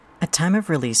time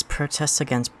of release, protests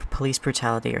against police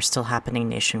brutality are still happening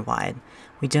nationwide.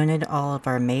 We donated all of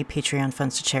our May Patreon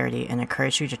funds to charity and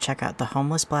encourage you to check out the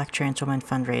Homeless Black Trans Woman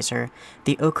fundraiser,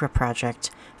 the Okra Project,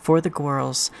 For the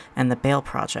Girls, and the Bail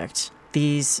Project.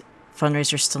 These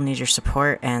fundraisers still need your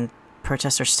support, and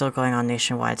protests are still going on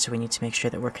nationwide, so we need to make sure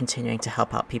that we're continuing to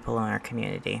help out people in our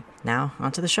community. Now,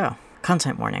 onto the show.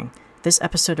 Content warning. This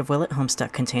episode of Will It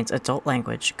Homestuck contains adult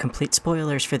language, complete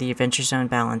spoilers for the Adventure Zone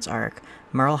balance arc,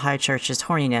 Merle High Church's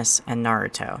horniness, and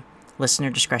Naruto.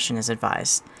 Listener discretion is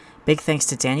advised. Big thanks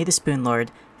to Danny the Spoonlord,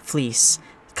 Fleece,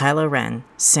 Kylo Ren,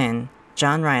 Sin,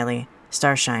 John Riley,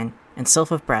 Starshine, and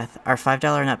Sylph of Breath, our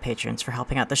 $5 and up patrons, for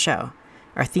helping out the show.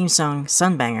 Our theme song,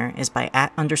 Sunbanger, is by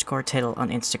 @_Tittle on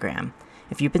Instagram.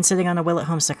 If you've been sitting on a Will It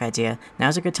Homestuck idea,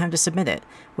 now's a good time to submit it.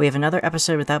 We have another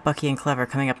episode without Bucky and Clever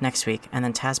coming up next week, and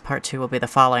then Taz Part 2 will be the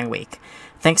following week.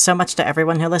 Thanks so much to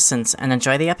everyone who listens, and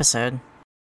enjoy the episode.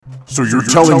 So you're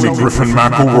telling me Griffin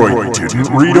McElroy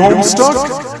didn't read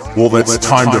Homestuck? Well, that's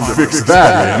time to fix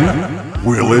that in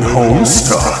Will It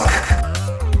Homestuck.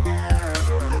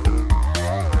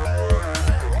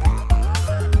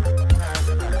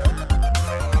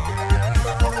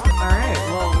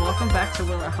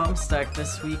 Homestuck.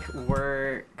 This week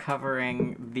we're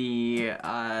covering the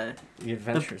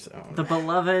Adventure Zone. The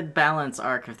beloved balance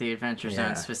arc of the Adventure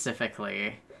Zone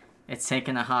specifically. It's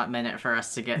taken a hot minute for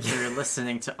us to get through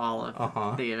listening to all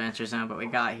of the Adventure Zone, but we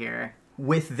got here.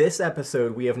 With this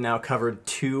episode, we have now covered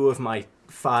 2 of my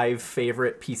 5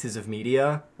 favorite pieces of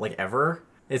media, like ever.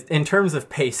 In terms of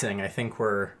pacing, I think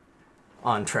we're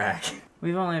on track.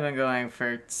 We've only been going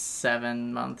for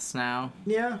 7 months now.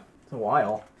 Yeah, it's a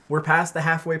while. We're past the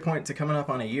halfway point to coming up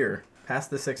on a year. Past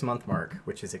the 6-month mark,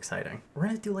 which is exciting. We're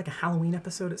going to do like a Halloween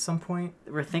episode at some point.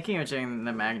 We're thinking of doing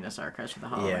the Magnus Archives for the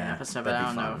Halloween episode, but I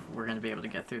don't know if we're going to be able to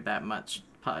get through that much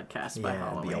podcast by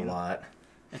Halloween. Yeah, it'd be a lot.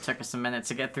 It took us a minute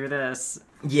to get through this.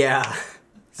 Yeah.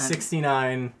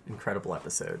 69 incredible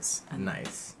episodes.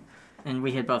 Nice. And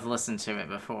we had both listened to it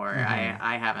before. Mm-hmm.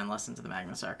 I haven't listened to the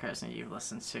Magnus Archives, and you've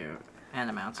listened to an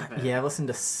amount of it. Yeah, I've listened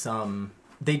to some.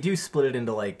 They do split it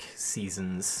into, like,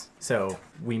 seasons, so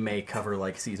we may cover,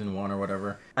 like, season 1 or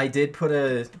whatever. I did put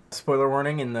a spoiler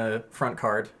warning in the front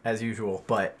card, as usual,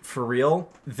 but for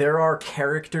real, there are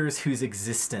characters whose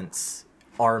existence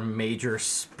are major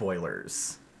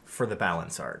spoilers for the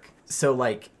balance arc. So,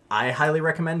 like, I highly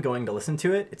recommend going to listen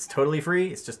to it. It's totally free.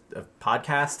 It's just a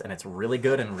podcast, and it's really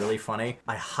good and really funny.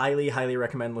 I highly, highly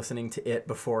recommend listening to it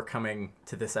before coming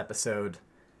to this episode,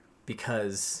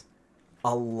 because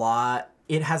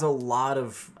it has a lot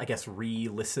of, I guess,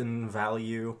 re-listen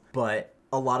value, but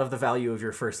a lot of the value of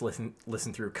your first listen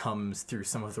through comes through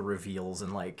some of the reveals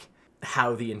and, like,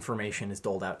 how the information is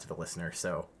doled out to the listener.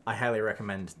 So I highly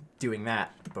recommend doing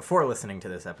that before listening to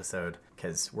this episode,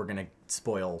 because we're going to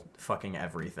spoil fucking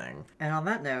everything. And on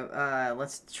that note,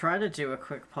 let's try to do a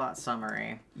quick plot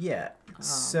summary. Yeah.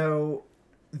 So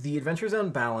the Adventure Zone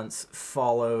balance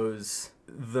follows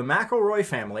the McElroy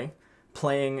family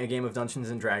playing a game of Dungeons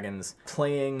and Dragons,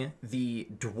 playing the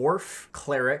dwarf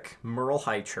cleric Merle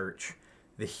High Church,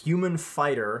 the human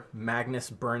fighter Magnus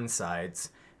Burnsides,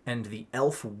 and the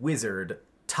elf wizard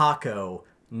Taako,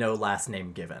 no last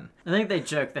name given. I think they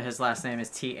joke that his last name is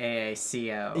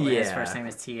Taaco, and his first name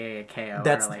is Taako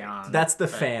early on. That's the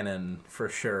fanon for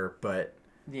sure, but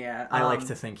yeah, I like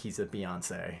to think he's a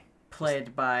Beyonce.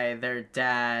 Played by their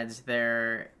dad,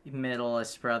 their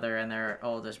middleest brother, and their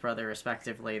oldest brother,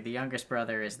 respectively. The youngest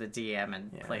brother is the DM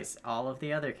and plays all of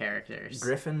the other characters.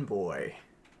 Griffin boy.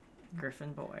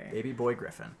 Baby boy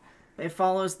Griffin. It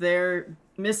follows their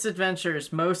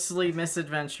misadventures, mostly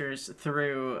misadventures,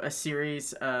 through a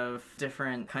series of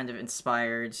different kind of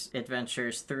inspired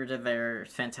adventures through to their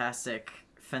fantastic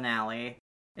finale.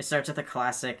 It starts with a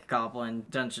classic goblin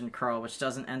dungeon crawl, which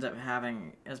doesn't end up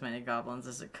having as many goblins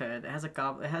as it could. It has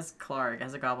Clark, it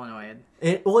has a goblinoid.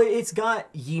 It's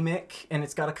got Ymik, and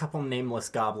it's got a couple nameless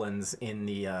goblins in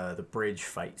the bridge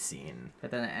fight scene.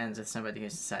 But then it ends with somebody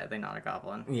who's sadly not a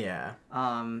goblin. Yeah.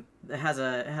 It has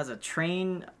a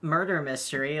train murder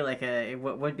mystery, like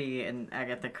what would be an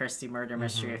Agatha Christie murder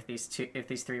mystery if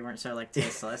these 3 weren't so, like,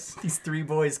 tasteless. These 3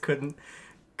 boys could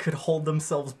hold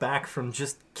themselves back from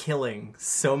just killing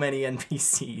so many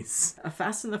NPCs. A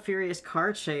Fast and the Furious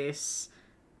car chase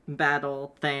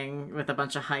battle thing with a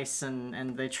bunch of heists,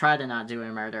 and they try to not do a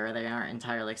murder. They aren't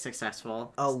entirely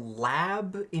successful. A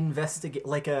lab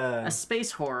like a space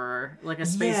horror, like a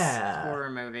space horror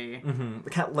movie. Mm-hmm.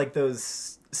 Kind of like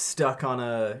those stuck on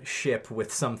a ship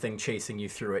with something chasing you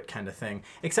through it kind of thing.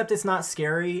 Except it's not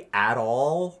scary at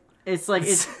all. It's like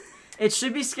it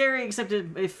should be scary, except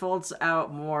it folds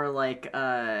out more like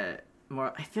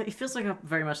more. It feels like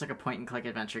very much like a point and click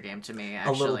adventure game to me.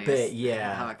 Actually, a little bit,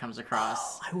 yeah. How it comes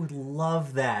across. I would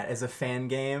love that as a fan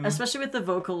game, especially with the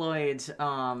Vocaloid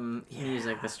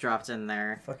music that's dropped in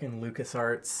there. Fucking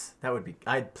LucasArts. That would be.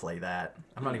 I'd play that.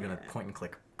 I'm not even a point and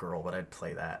click girl, but I'd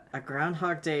play that. A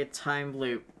Groundhog Day time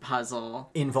loop puzzle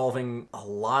involving a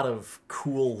lot of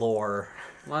cool lore.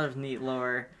 A lot of neat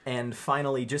lore. And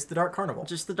finally, just the Dark Carnival.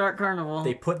 Just the Dark Carnival.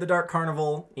 They put the Dark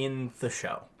Carnival in the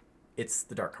show. It's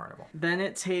the Dark Carnival. Then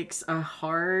it takes a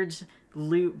hard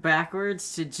loop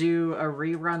backwards to do a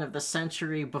rerun of the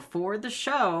century before the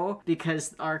show,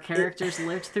 because our characters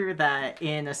lived through that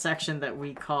in a section that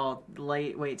we call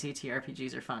lightweight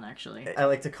TTRPGs are fun, actually. I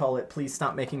like to call it, please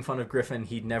stop making fun of Griffin.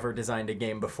 He'd never designed a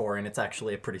game before, and it's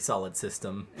actually a pretty solid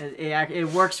system. It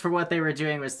works for what they were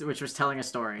doing, which was telling a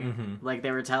story. Mm-hmm. Like,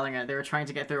 they were trying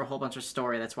to get through a whole bunch of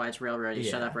story. That's why it's railroady.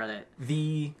 Shut up, Reddit.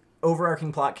 The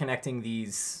overarching plot connecting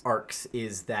these arcs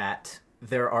is that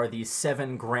there are these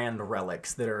 7 grand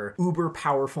relics that are uber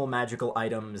powerful magical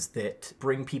items that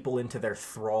bring people into their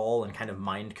thrall and kind of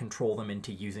mind control them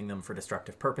into using them for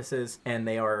destructive purposes. And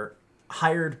they are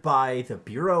hired by the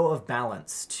Bureau of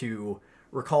Balance to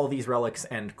recall these relics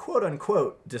and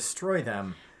quote-unquote destroy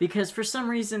them. Because for some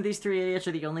reason, these 3 idiots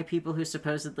are the only people who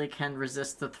supposedly can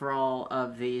resist the thrall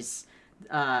of these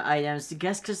items. I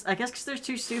guess because they're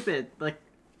too stupid. Like,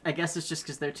 I guess it's just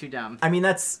because they're too dumb. I mean,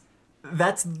 that's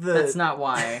not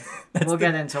why. We'll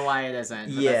get into why it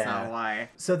isn't, but that's not why.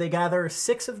 So they gather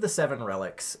 6 of the 7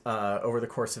 relics over the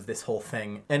course of this whole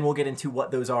thing, and we'll get into what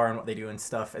those are and what they do and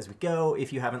stuff as we go.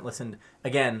 If you haven't listened,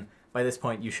 again, by this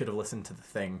point you should have listened to the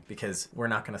thing, because we're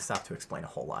not going to stop to explain a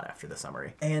whole lot after the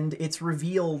summary. And it's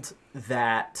revealed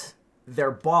that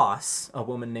their boss, a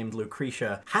woman named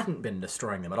Lucretia, hadn't been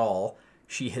destroying them at all.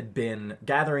 She had been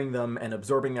gathering them and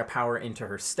absorbing their power into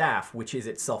her staff, which is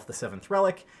itself the 7th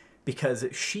relic, because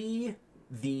she,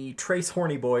 the Trace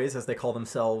Horny Boys, as they call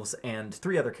themselves, and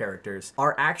 3 other characters,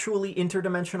 are actually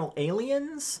interdimensional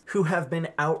aliens who have been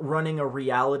outrunning a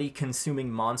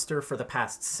reality-consuming monster for the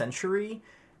past century,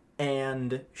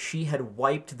 and she had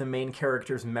wiped the main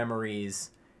character's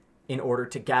memories in order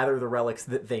to gather the relics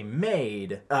that they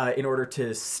made, in order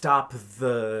to stop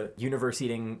the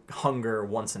universe-eating hunger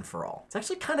once and for all. It's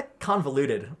actually kind of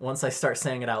convoluted once I start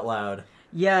saying it out loud.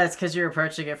 Yeah, it's because you're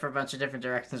approaching it from a bunch of different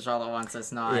directions all at once.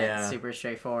 It's not super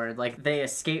straightforward. Like, they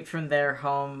escaped from their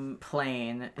home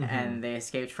plane, and they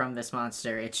escaped from this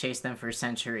monster. It chased them for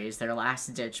centuries. Their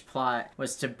last-ditch plot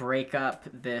was to break up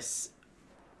this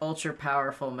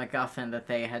ultra-powerful MacGuffin that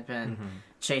they had been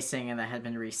chasing and that had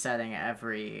been resetting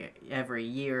every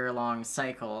year-long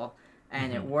cycle.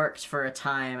 And it worked for a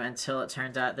time until it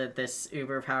turned out that this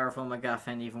uber-powerful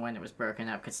MacGuffin, even when it was broken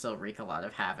up, could still wreak a lot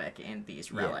of havoc in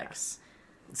these relics.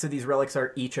 So these relics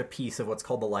are each a piece of what's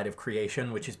called the Light of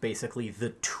Creation, which is basically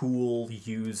the tool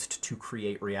used to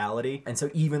create reality. And so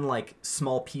even like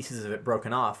small pieces of it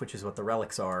broken off, which is what the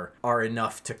relics are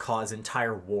enough to cause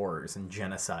entire wars and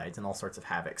genocides and all sorts of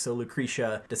havoc. So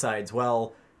Lucretia decides,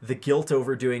 well, the guilt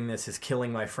over doing this is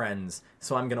killing my friends,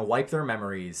 so I'm going to wipe their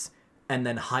memories and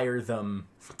then hire them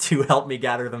to help me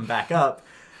gather them back up,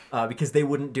 because they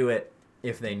wouldn't do it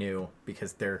if they knew,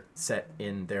 because they're set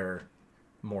in their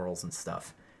morals and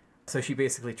stuff. So she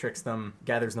basically tricks them,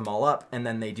 gathers them all up, and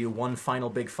then they do one final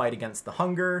big fight against the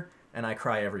hunger, and I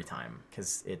cry every time,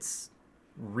 because it's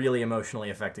really emotionally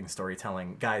affecting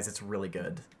storytelling. Guys, it's really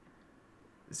good.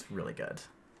 It's really good.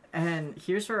 And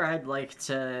here's where I'd like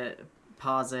to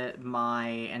posit my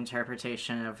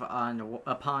interpretation of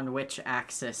upon which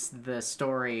axis the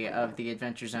story of the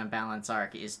Adventure Zone Balance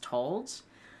arc is told.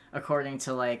 According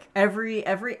to, like, every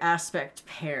aspect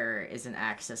pair is an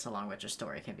axis along which a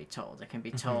story can be told. It can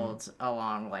be told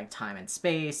along, like, time and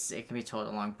space. It can be told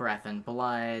along breath and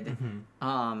blood.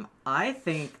 I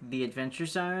think the Adventure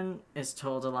Zone is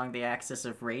told along the axis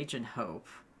of rage and hope.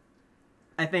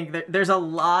 I think there's a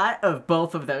lot of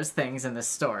both of those things in this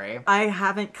story. I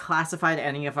haven't classified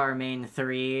any of our main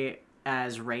 3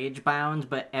 as rage bound,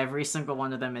 but every single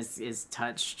one of them is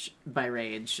touched by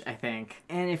rage, I think.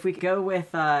 And if we go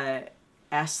with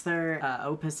Esther,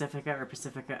 O Pacifica, or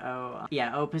Pacifica O,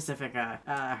 O Pacifica,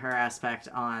 her aspect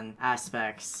on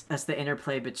aspects, that's the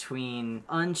interplay between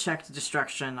unchecked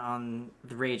destruction on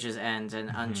the rage's end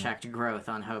and unchecked growth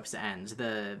on hope's end,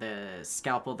 the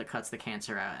scalpel that cuts the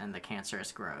cancer out and the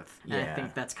cancerous growth. And I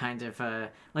think that's kind of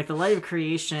like the Light of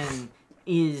Creation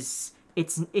is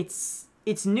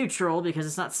it's neutral because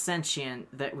it's not sentient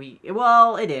that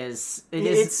it is.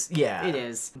 It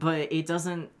is. But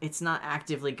it's not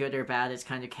actively good or bad. It's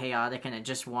kind of chaotic, and it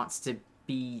just wants to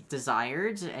be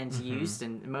desired and used,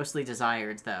 and mostly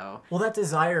desired, though. Well, that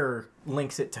desire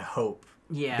links it to hope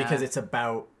Yeah. Because it's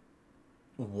about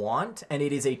want, and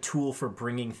it is a tool for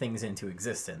bringing things into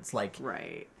existence. Like,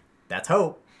 right. that's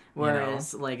hope.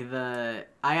 Whereas, like, I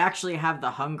actually have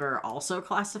the hunger also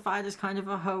classified as kind of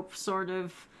a hope, sort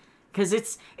of. Because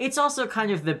it's also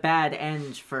kind of the bad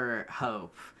end for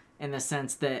hope, in the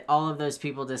sense that all of those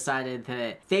people decided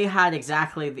that they had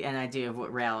exactly an idea of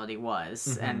what reality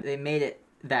was, and they made it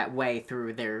that way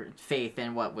through their faith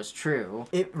in what was true.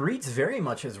 It reads very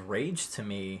much as Rage to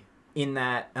me, in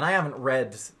that, and I haven't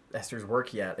read Esther's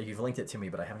work yet. You've linked it to me,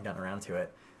 but I haven't gotten around to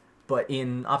it. But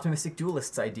in Optimistic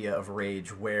Duelist's idea of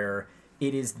Rage, where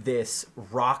it is this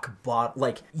rock bottom,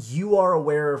 like, you are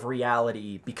aware of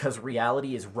reality because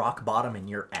reality is rock bottom and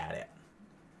you're at it.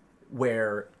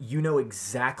 Where you know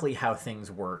exactly how things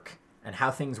work, and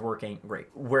how things work ain't great.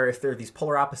 Where if there are these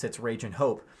polar opposites, Rage and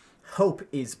Hope, hope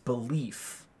is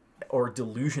belief or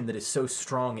delusion that is so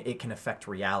strong it can affect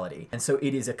reality. And so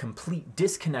it is a complete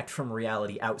disconnect from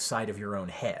reality outside of your own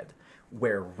head.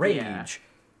 Where Rage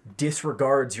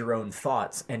disregards your own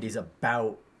thoughts and is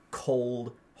about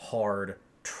cold, hard,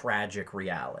 tragic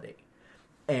reality.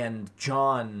 And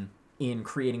John, in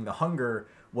creating The Hunger,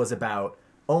 was about,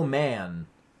 oh man,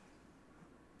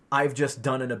 I've just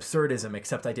done an absurdism,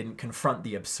 except I didn't confront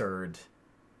the absurd.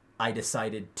 I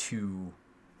decided to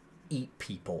eat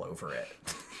people over it.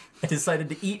 I decided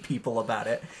to eat people about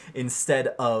it instead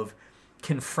of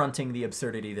confronting the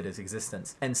absurdity that is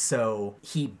existence. And so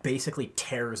he basically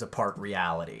tears apart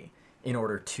reality in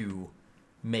order to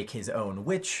make his own,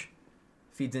 which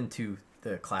feeds into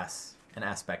the class and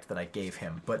aspect that I gave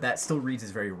him. But that still reads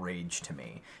as very Rage to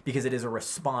me, because it is a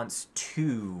response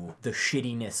to the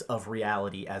shittiness of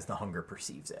reality as the Hunger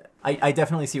perceives it. I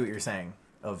definitely see what you're saying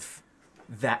of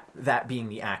that being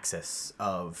the axis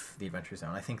of the Adventure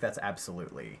Zone. I think that's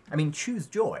absolutely... I mean, choose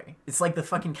joy. It's like the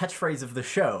fucking catchphrase of the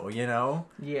show, you know?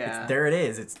 Yeah. There it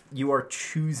is. You are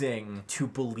choosing to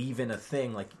believe in a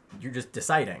thing. Like, you're just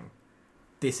deciding,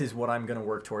 this is what I'm going to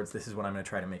work towards. This is what I'm going to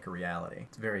try to make a reality.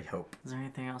 It's very hope. Is there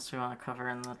anything else we want to cover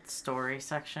in the story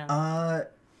section?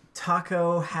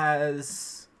 Taco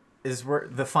is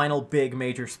the final big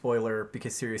major spoiler,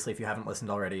 because seriously, if you haven't listened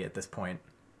already at this point,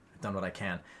 I've done what I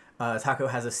can. Taco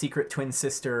has a secret twin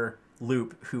sister,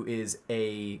 Loop, who is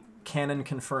a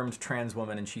canon-confirmed trans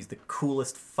woman, and she's the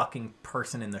coolest fucking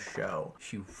person in the show.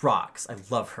 She rocks. I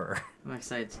love her. I'm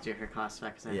excited to do her class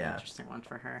spec, because I have an interesting one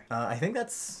for her. I think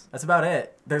that's about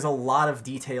it. There's a lot of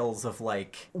details of,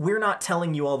 like, we're not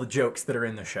telling you all the jokes that are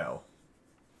in the show.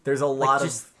 There's a lot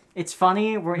of... It's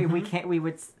funny. We can't. We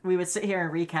would sit here and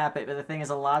recap it, but the thing is,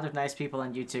 a lot of nice people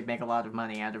on YouTube make a lot of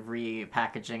money out of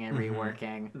repackaging and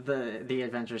reworking the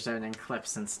Adventure Zone and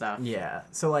clips and stuff. Yeah.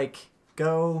 So, like,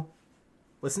 go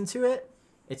listen to it.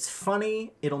 It's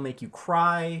funny. It'll make you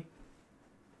cry.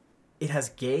 It has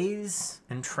gays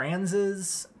and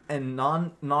transes and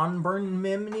non-burn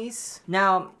mimneys.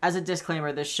 Now, as a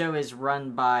disclaimer, this show is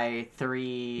run by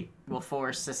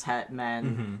four cishet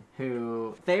men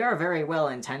who, they are very well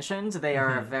intentioned. They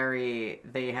are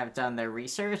they have done their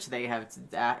research. They have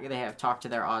talked to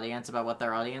their audience about what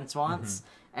their audience wants.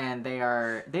 And they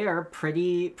are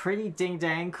pretty ding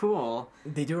dang cool.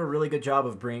 They do a really good job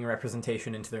of bringing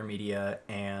representation into their media,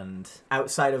 and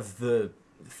outside of the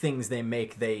things they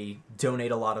make, they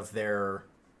donate a lot of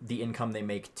the income they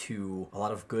make to a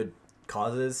lot of good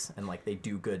causes, and like they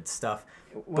do good stuff.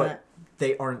 But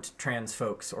they aren't trans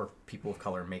folks or people of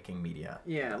color making media.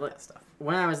 Yeah, stuff.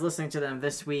 When I was listening to them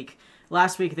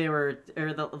last week they were,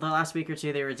 or the last week or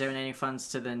two, they were donating funds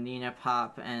to the Nina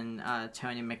Pop and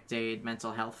Tony McDade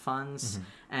mental health funds,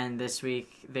 and this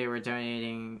week they were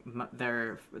donating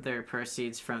their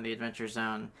proceeds from the Adventure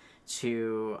Zone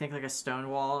to, I think, like a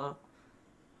Stonewall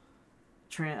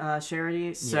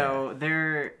charity. So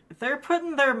they're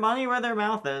putting their money where their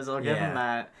mouth is. I'll give them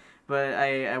that. But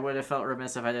I would have felt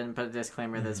remiss if I didn't put a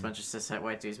disclaimer that it's a bunch of cishet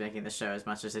white dudes making the show, as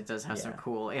much as it does have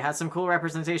it has some cool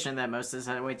representation that most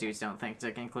cishet white dudes don't think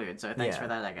to include. So thanks for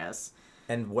that, I guess.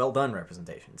 And well done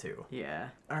representation too. Yeah.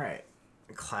 All right.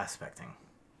 Class specting.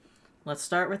 Let's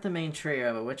start with the main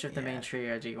trio. But which of the main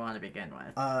trio do you want to begin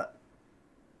with?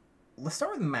 Let's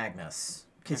start with Magnus,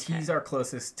 because he's our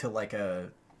closest to like a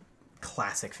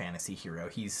classic fantasy hero.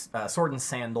 He's sword and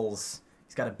sandals.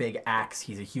 He's got a big axe.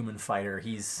 He's a human fighter.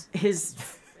 He's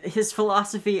his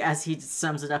philosophy, as he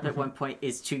sums it up at one point,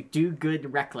 is to do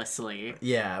good recklessly.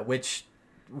 Yeah, which,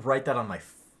 write that on my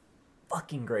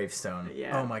fucking gravestone.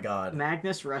 Yeah. Oh my god.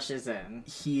 Magnus rushes in.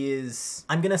 He is...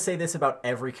 I'm gonna say this about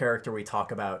every character we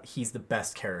talk about. He's the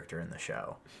best character in the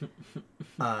show.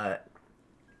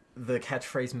 The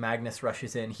catchphrase Magnus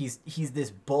rushes in. He's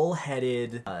this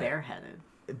bullheaded... Bareheaded.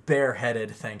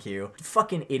 Bareheaded, thank you.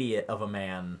 Fucking idiot of a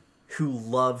man who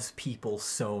loves people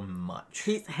so much.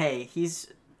 He's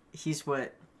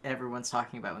what everyone's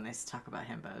talking about when they talk about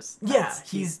himbos.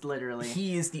 He's literally...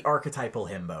 He is the archetypal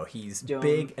himbo. He's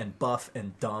big and buff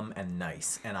and dumb and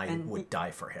nice, and I would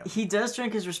die for him. He does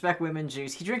drink his Respect Women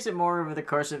juice. He drinks it more over the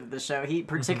course of the show. He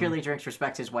particularly drinks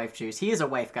Respect His Wife juice. He is a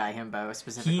wife guy himbo,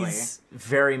 specifically. He's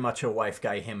very much a wife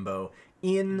guy himbo.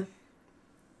 In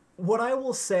what I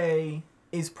will say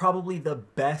is probably the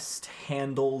best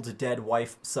handled dead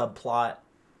wife subplot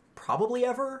probably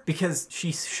ever, because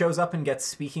she shows up and gets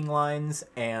speaking lines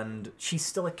and she's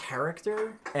still a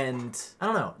character, and I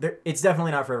don't know, it's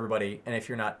definitely not for everybody, and if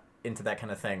you're not into that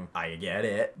kind of thing, I get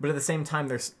it, but at the same time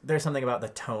there's something about the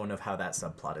tone of how that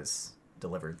subplot is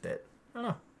delivered that I don't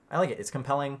know, I like it. It's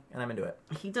compelling and I'm into it.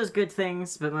 He does good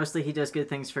things, but mostly he does good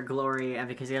things for glory and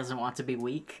because he doesn't want to be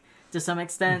weak to some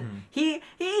extent. He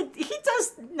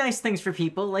does nice things for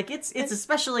people. Like it's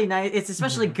especially nice. It's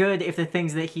especially good if the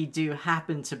things that he do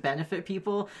happen to benefit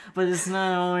people. But it's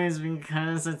not always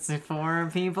because it's for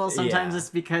people. Sometimes it's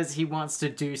because he wants to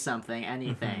do something,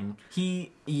 anything.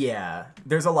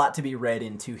 There's a lot to be read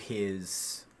into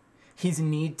his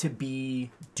need to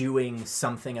be doing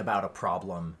something about a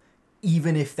problem,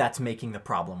 even if that's making the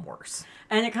problem worse.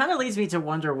 And it kind of leads me to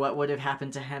wonder what would have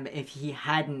happened to him if he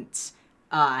hadn't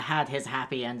had his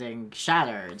happy ending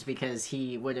shattered, because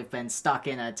he would have been stuck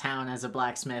in a town as a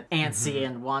blacksmith, antsy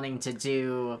and wanting to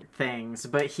do things.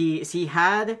 But he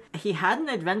had an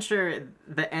adventure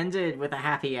that ended with a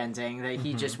happy ending that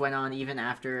he just went on even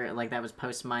after, like, that was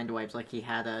post Mind Wipes. Like, he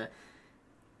had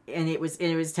and it was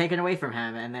taken away from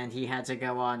him, and then he had to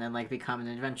go on and, like, become an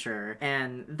adventurer.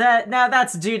 And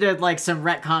that's due to, like, some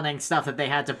retconning stuff that they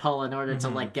had to pull in order to,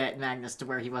 like, get Magnus to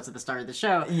where he was at the start of the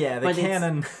show. Yeah, the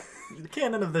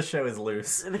canon of the show is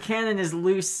loose. The canon is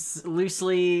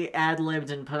loosely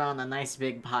ad-libbed and put on a nice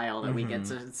big pile that we get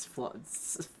to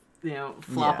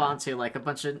flop onto, like a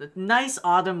bunch of nice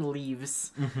autumn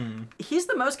leaves. He's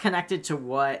the most connected to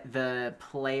what the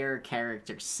player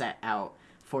character set out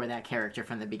for that character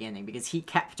from the beginning, because he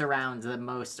kept around the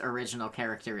most original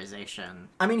characterization.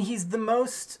 I mean, he's the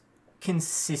most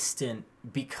consistent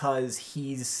because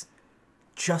he's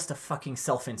just a fucking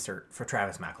self-insert for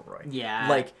Travis McElroy.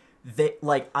 Yeah.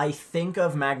 I think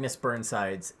of Magnus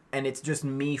Burnsides, and it's just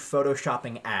me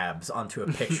photoshopping abs onto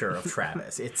a picture of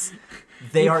Travis.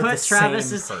 They are the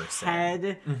Travis's same person.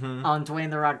 Head on Dwayne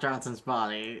 "The Rock" Johnson's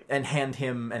body, and hand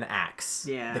him an axe.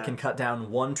 Yeah. That can cut down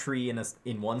one tree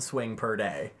in one swing per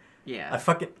day. Yeah. I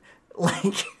fucking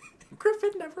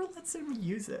Griffin never lets him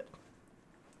use it.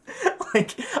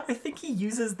 Like, I think he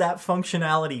uses that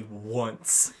functionality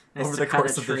once over the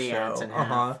course of the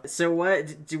show. So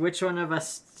which one of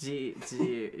us do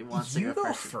you want to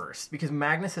go first? Because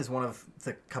Magnus is one of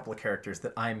the couple of characters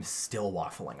that I'm still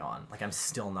waffling on. Like, I'm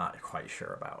still not quite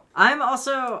sure about.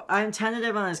 I'm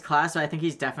tentative on his class, but I think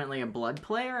he's definitely a blood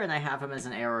player, and I have him as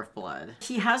an heir of blood.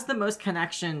 He has the most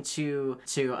connection to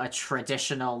a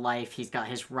traditional life. He's got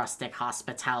his rustic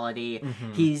hospitality.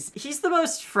 He's the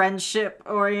most friendship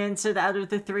oriented out of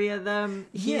the three of them.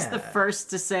 He's the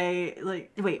first to say,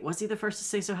 like, wait, was he the first to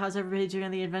say, so how's everybody doing on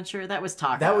the adventure? That was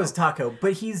Taco.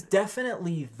 But he's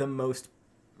definitely the most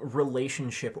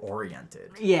relationship oriented.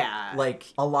 Yeah.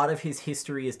 Like, a lot of his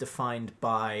history is defined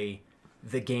by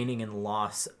the gaining and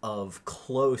loss of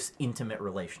close, intimate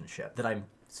relationship that I'm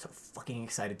so fucking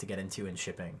excited to get into in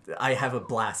shipping. I have a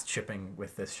blast shipping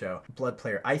with this show. Blood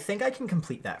player. I think I can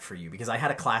complete that for you because I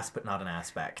had a class but not an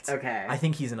aspect. Okay. I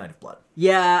think he's a Knight of Blood.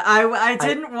 Yeah, I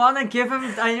didn't want to give him...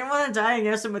 I didn't want to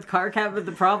diagnose him with Karkat, but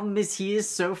the problem is he is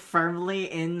so firmly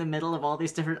in the middle of all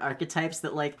these different archetypes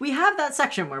that, like, we have that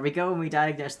section where we go and we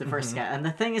diagnose the first cat, and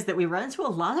the thing is that we run into a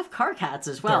lot of Karkats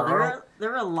as well.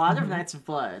 There are a lot of Knights of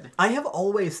Blood. I have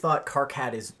always thought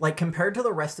Karkat is, like, compared to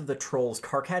the rest of the trolls,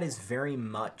 Karkat is very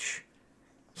much...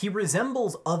 He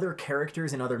resembles other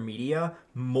characters in other media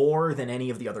more than any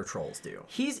of the other trolls do.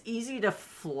 He's easy to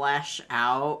flesh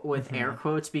out with air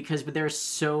quotes because there's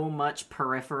so much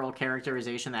peripheral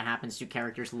characterization that happens to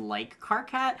characters like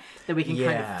Karkat that we can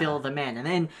kind of fill them in. And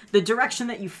then the direction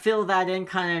that you fill that in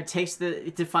kind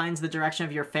of defines the direction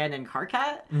of your fan in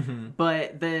Karkat.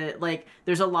 But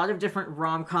there's a lot of different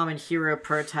rom-com and hero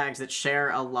pro-tags that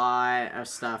share a lot of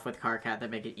stuff with Karkat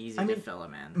that make it easy to fill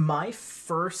him in. My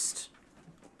first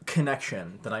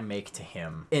connection that I make to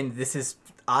him, and this is,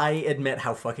 I admit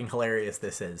how fucking hilarious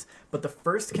this is, but the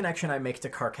first connection I make to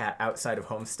Karkat outside of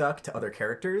Homestuck to other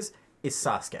characters is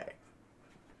Sasuke.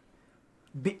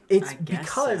 It's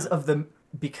because of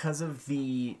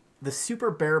the super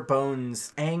bare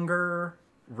bones anger,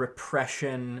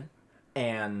 repression,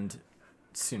 and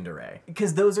tsundere.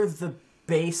 Because those are the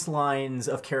baselines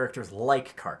of characters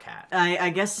like Karkat. I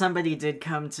guess somebody did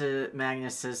come to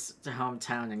Magnus's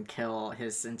hometown and kill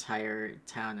his entire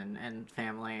town and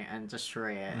family and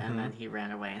destroy it, and then he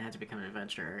ran away and had to become an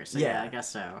adventurer. So yeah, I guess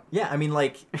so. Yeah, I mean,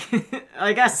 like,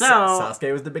 I guess so.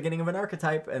 Sasuke was the beginning of an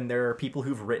archetype, and there are people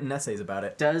who've written essays about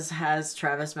it. Has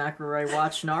Travis McElroy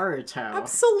watched Naruto?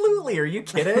 Absolutely. Are you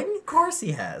kidding? Of course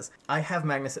he has. I have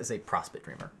Magnus as a prospect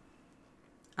dreamer.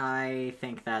 I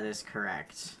think that is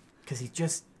correct. Because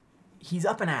he's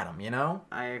up and at 'em, you know?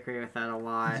 I agree with that a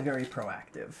lot. He's very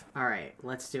proactive. All right,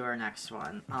 let's do our next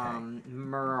one. Okay.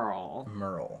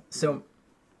 Merle. So,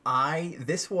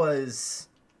 this was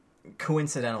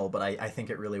coincidental, but I think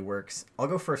it really works. I'll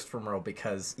go first for Merle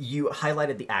because you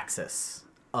highlighted the axis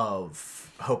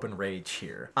of hope and rage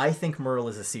here. I think Merle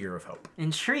is a seer of hope.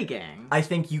 Intriguing. I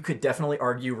think you could definitely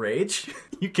argue rage.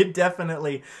 You could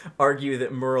definitely argue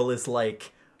that Merle is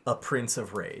like a prince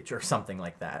of rage or something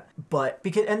like that. But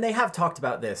and they have talked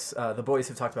about this, the boys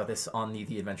have talked about this on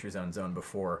the Adventure Zone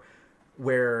before,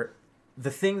 where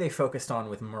the thing they focused on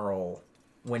with Merle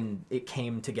when it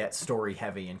came to get story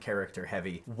heavy and character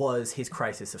heavy was his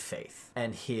crisis of faith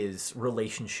and his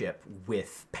relationship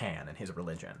with Pan and his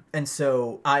religion. And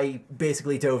so I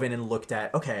basically dove in and looked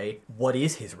at, okay, what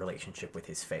is his relationship with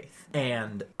his faith?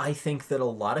 And I think that a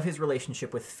lot of his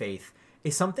relationship with faith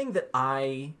is something that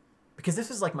because this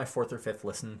is like my 4th or 5th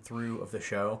listen through of the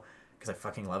show, because I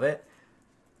fucking love it.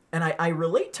 And I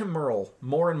relate to Merle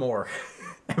more and more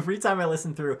every time I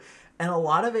listen through. And a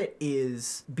lot of it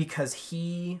is because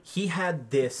he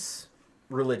had this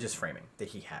religious framing that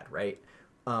he had, right?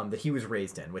 That he was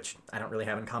raised in, which I don't really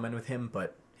have in common with him,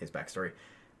 but his backstory.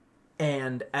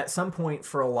 And at some point,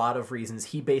 for a lot of reasons,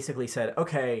 he basically said,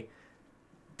 okay,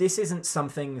 this isn't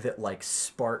something that, like,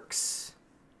 sparks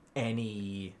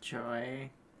any...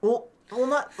 joy. Well,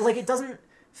 not... Like, it doesn't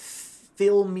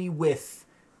fill me with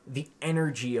the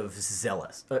energy of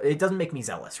zealous. It doesn't make me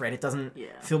zealous, right? It doesn't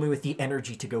fill me with the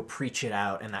energy to go preach it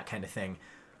out and that kind of thing.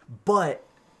 But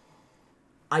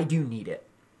I do need it.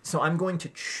 So I'm going to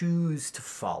choose to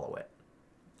follow it.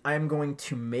 I'm going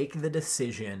to make the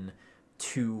decision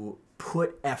to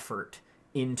put effort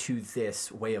into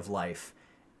this way of life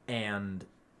and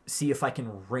see if I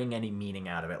can wring any meaning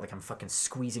out of it. Like I'm fucking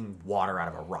squeezing water out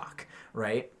of a rock,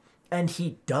 right? And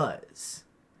he does.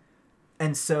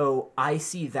 And so I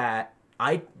see that,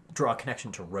 I draw a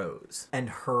connection to Rose and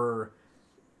her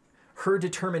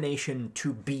determination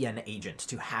to be an agent,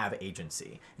 to have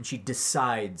agency. And she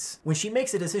decides, when she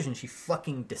makes a decision, she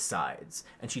fucking decides.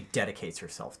 And she dedicates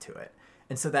herself to it.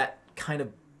 And so that kind of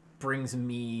brings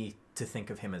me to think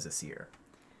of him as a seer.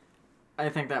 I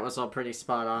think that was all pretty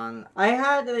spot on. I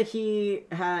had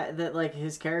that like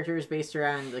his character is based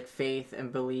around like faith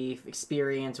and belief,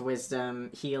 experience, wisdom,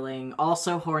 healing,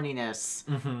 also horniness.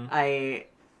 Mm-hmm.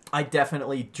 I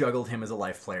definitely juggled him as a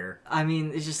life player. I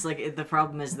mean, it's just like the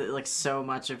problem is that like so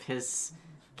much of his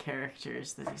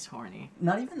characters that he's horny.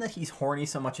 Not even that he's horny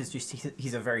so much as just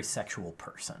he's a very sexual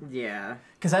person. Yeah.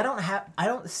 Because I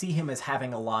don't see him as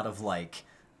having a lot of like.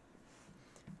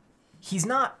 He's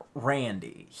not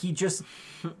randy. He just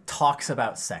talks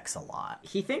about sex a lot.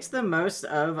 He thinks the most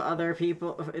of other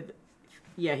people.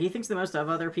 Yeah, he thinks the most of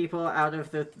other people out of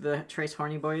the Trace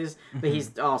Horny Boys, but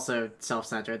he's also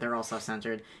self-centered. They're all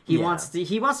self-centered. He wants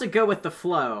to go with the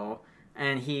flow,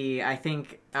 and I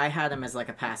think I had him as like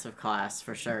a passive class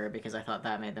for sure because I thought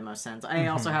that made the most sense. I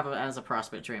also have him as a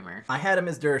prospect dreamer. I had him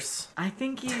as Durst. I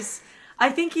think he's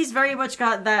very much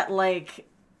got that like,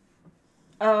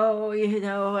 oh, you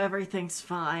know, everything's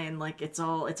fine. Like, it's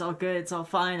all good. It's all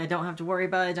fine. I don't have to worry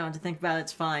about it. I don't have to think about it.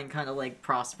 It's fine. Kind of like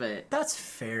prospect. That's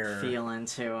fair. Feeling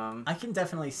to him. I can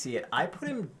definitely see it. I put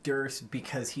him Durst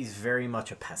because he's very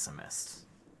much a pessimist.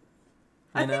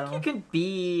 I think you can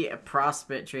be a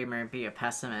prospect dreamer and be a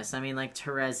pessimist. I mean, like,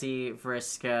 Terezi,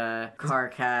 Vriska,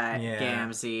 Karkat,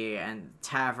 Gamzee, and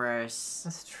Tavros,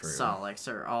 that's true.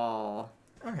 Solix are all...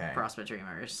 Okay. Prospect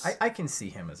dreamers. I can see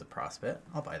him as a prospect.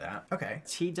 I'll buy that. Okay.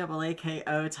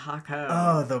 TAAKO Taco.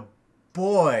 Oh, the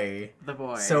boy. The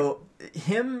boy. So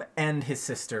him and his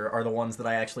sister are the ones that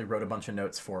I actually wrote a bunch of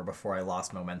notes for before I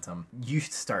lost momentum. You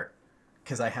should start,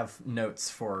 because I have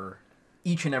notes for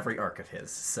each and every arc of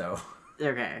his, so...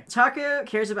 Okay. Taco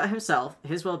cares about himself,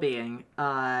 his well-being,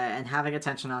 and having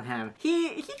attention on him.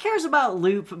 He cares about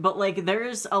Loop, but, like,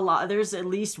 there's at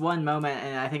least one moment,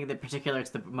 and I think in particular it's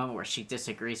the moment where she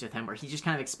disagrees with him, where he just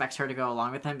kind of expects her to go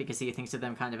along with him because he thinks of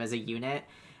them kind of as a unit,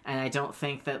 and I don't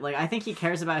think that, like, I think he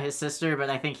cares about his sister, but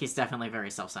I think he's definitely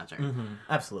very self-centered. Mm-hmm.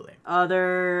 Absolutely.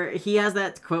 He has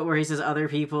that quote where he says other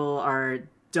people are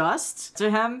dust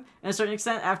to him in a certain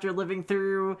extent after living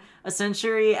through a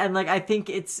century. And like I think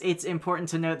it's important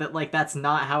to note that like that's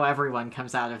not how everyone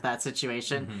comes out of that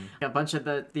situation. A bunch of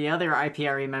the other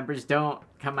IPRE members don't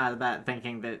come out of that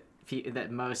thinking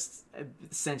that most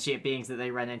sentient beings that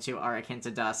they run into are akin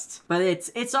to dust. But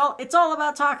it's all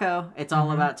about Taako. It's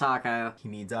all about Taako. He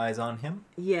needs eyes on him.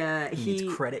 Yeah, He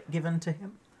needs credit given to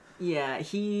him. Yeah,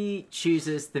 he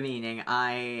chooses the meaning.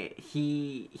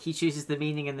 He chooses the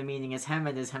meaning, and the meaning is him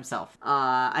and is himself.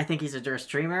 I think he's a Durst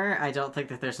dreamer. I don't think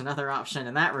that there's another option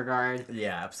in that regard.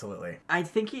 Yeah, absolutely. I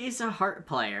think he's a heart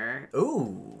player.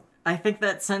 Ooh. I think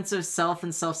that sense of self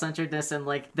and self-centeredness and,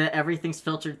 like, that everything's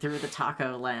filtered through the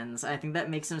Taako lens, I think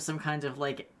that makes him some kind of,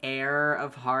 like, heir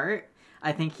of heart.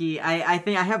 I think I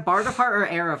think I have Bard of Heart or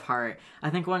Heir of Heart.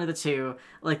 I think one of the two.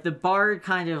 Like, the Bard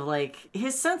kind of, like,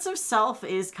 his sense of self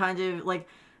is kind of, like,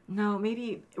 no,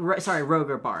 maybe, sorry,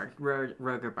 Roger Bard.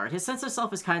 Roger Bard. His sense of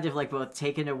self is kind of, like, both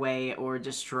taken away or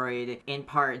destroyed in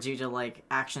part due to, like,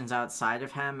 actions outside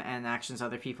of him and actions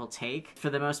other people take.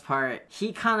 For the most part,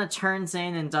 he kind of turns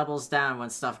in and doubles down when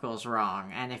stuff goes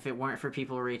wrong. And if it weren't for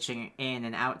people reaching in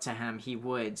and out to him, he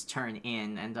would turn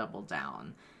in and double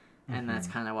down. And that's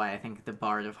kind of why I think the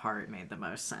Bard of Heart made the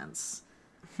most sense.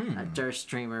 A Durst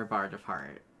Dreamer Bard of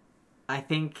Heart. I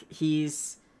think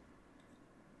he's...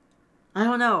 I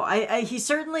don't know. He's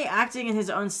certainly acting in his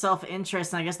own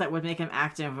self-interest, and I guess that would make him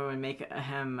active and would make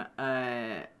him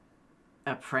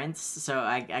a prince. So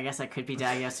I guess I could be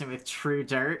diagnosing with true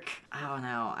Dirk. I don't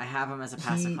know. I have him as a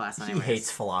passive class anyways. He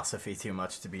hates philosophy too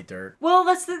much to be Dirk. Well,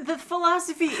 that's the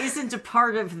philosophy isn't a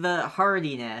part of the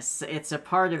hardiness. It's a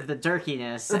part of the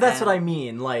Dirkiness. That's what I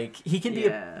mean. Like, he can be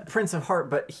a Prince of Heart,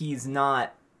 but he's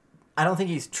not... I don't think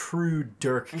he's true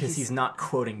Dirk because he's not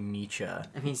quoting Nietzsche. I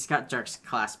mean, he's got Dirk's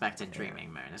claspected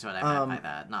Dreaming Moon is what I meant by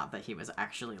that. Not that he was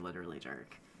actually literally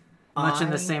Dirk. Much in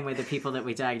the same way the people that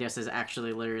we diagnose as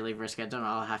actually literally Vriska don't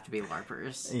all have to be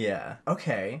LARPers. Yeah.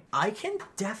 Okay. I can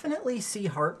definitely see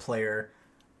Heart Player.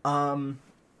 So I'm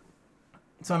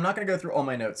not going to go through all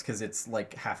my notes because it's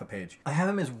like half a page. I have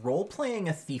him as role-playing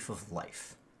a Thief of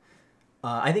Life.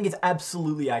 I think it's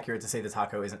absolutely accurate to say that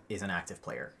Taako is an active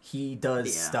player. He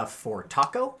does stuff for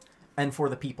Taako and for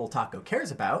the people Taako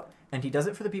cares about. And he does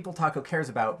it for the people Taako cares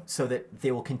about so that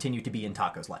they will continue to be in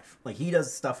Tako's life. Like, he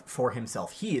does stuff for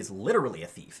himself. He is literally a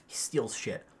thief. He steals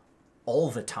shit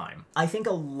all the time. I think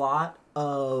a lot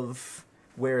of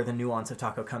where the nuance of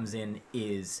Taako comes in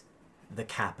is the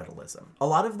capitalism. A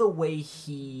lot of the way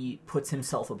he puts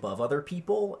himself above other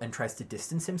people and tries to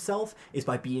distance himself is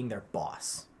by being their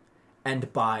boss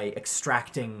and by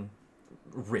extracting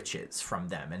riches from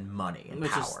them and money and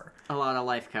power. Is a lot of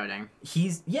life coding.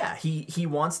 He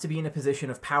wants to be in a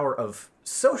position of power, of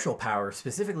social power,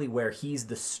 specifically where he's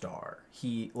the star.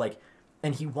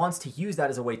 And he wants to use that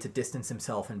as a way to distance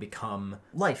himself and become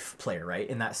life player, right?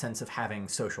 In that sense of having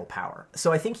social power.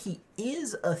 So I think he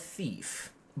is a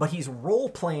thief, but he's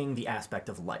role-playing the aspect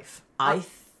of life. I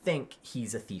think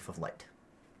he's a thief of light.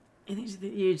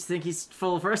 You think he's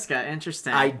full of Vriska?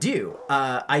 Interesting. I do.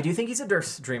 I do think he's a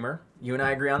Durst Dreamer. You and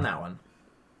I agree on that one.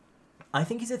 I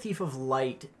think he's a thief of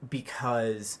light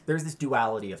because there's this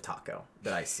duality of Taako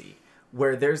that I see,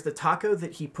 where there's the Taako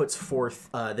that he puts forth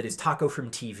that is Taako from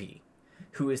TV,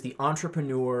 who is the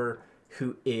entrepreneur,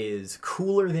 who is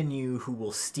cooler than you, who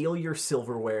will steal your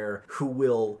silverware, who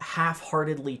will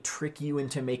half-heartedly trick you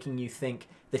into making you think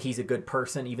that he's a good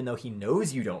person, even though he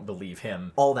knows you don't believe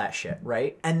him. All that shit,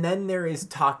 right? And then there is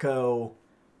Taako,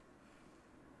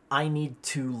 I need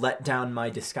to let down my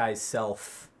disguised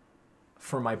self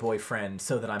for my boyfriend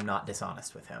so that I'm not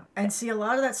dishonest with him. And see, a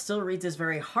lot of that still reads as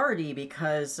very hardy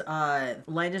because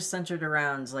light is centered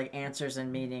around like answers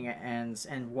and meaning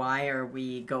and why are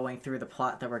we going through the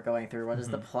plot that we're going through? What does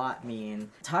the plot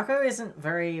mean? Taako isn't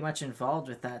very much involved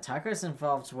with that. Taako is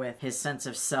involved with his sense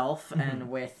of self and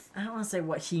with, I don't want to say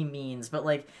what he means, but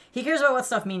like he cares about what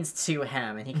stuff means to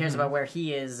him and he cares about where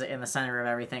he is in the center of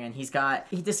everything, and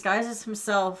he disguises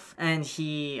himself and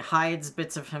he hides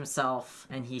bits of himself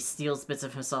and he steals bits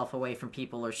of himself away from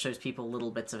people or shows people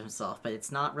little bits of himself, but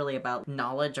it's not really about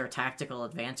knowledge or tactical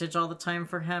advantage all the time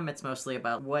for him. It's mostly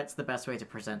about what's the best way to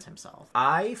present himself.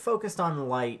 I focused on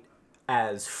light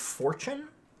as fortune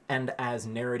and as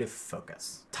narrative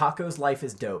focus. Tako's life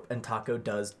is dope and Taako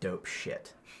does dope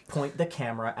shit. Point the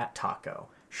camera at Taako.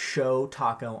 Show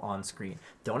Taako on screen.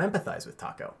 Don't empathize with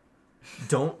Taako.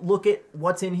 Don't look at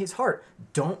what's in his heart.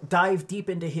 Don't dive deep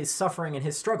into his suffering and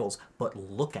his struggles, but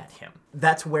look at him.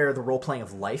 That's where the role-playing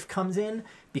of life comes in,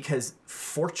 because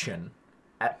fortune,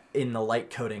 in the light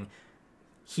coding,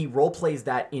 he role-plays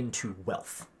that into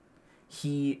wealth.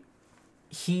 He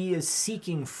is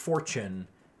seeking fortune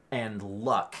and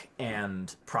luck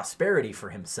and prosperity for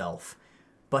himself,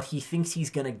 but he thinks he's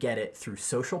going to get it through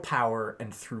social power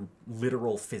and through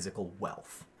literal physical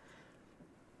wealth.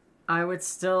 I could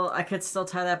still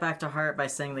tie that back to Hart by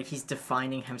saying that he's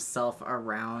defining himself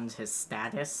around his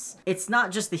status. It's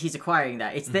not just that he's acquiring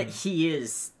that, it's that he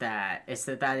is that. It's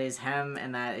that is him,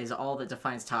 and that is all that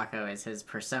defines Taco, is his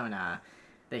persona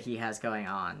that he has going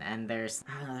on. And there's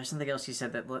something else you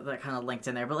said that kind of linked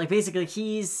in there, but like basically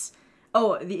he's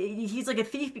like a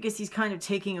thief because he's kind of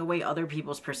taking away other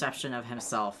people's perception of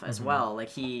himself as well. Like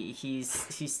he's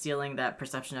stealing that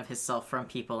perception of himself from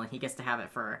people, and he gets to have it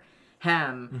for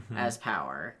him as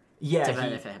power to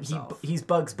benefit himself. He's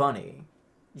Bugs Bunny.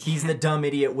 He's the dumb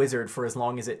idiot wizard for as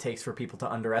long as it takes for people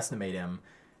to underestimate him.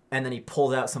 And then he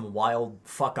pulls out some wild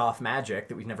fuck-off magic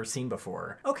that we've never seen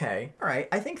before. Okay, all right.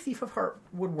 I think Thief of Heart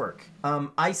would work.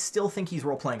 I still think he's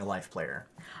role-playing a life player.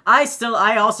 I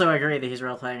also agree that he's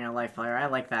role-playing a life player. I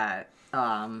like that.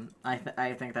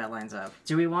 I think that lines up.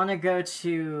 Do we want to go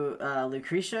to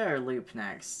Lucretia or Loop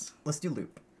next? Let's do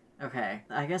Loop. Okay,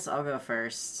 I guess I'll go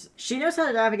first. She knows how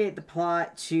to navigate the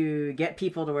plot to get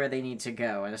people to where they need to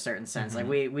go in a certain sense. Like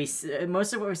we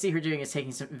most of what we see her doing is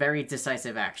taking some very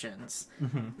decisive actions.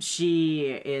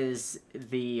 She is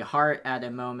the Heart at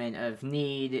a moment of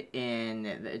need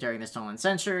during the Stolen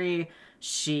Century.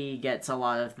 She gets a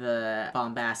lot of the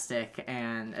bombastic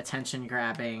and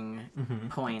attention-grabbing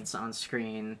points on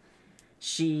screen.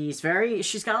 She's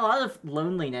got a lot of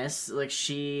loneliness. Like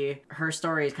her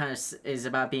story is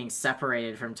about being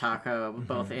separated from Taco,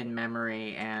 both in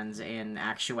memory and in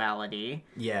actuality.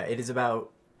 Yeah, it is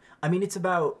about, it's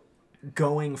about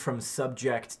going from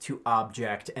subject to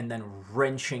object and then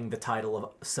wrenching the title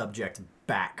of subject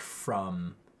back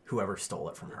from whoever stole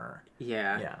it from her.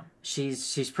 Yeah.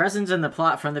 She's present in the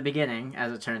plot from the beginning,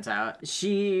 as it turns out.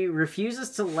 She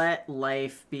refuses to let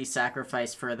life be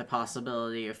sacrificed for the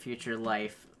possibility of future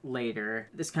life later.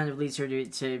 This kind of leads her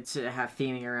to have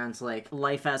theming around like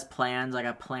life as planned, like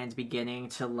a planned beginning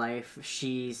to life.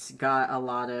 She's got a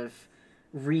lot of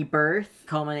rebirth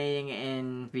culminating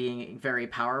in being very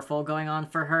powerful going on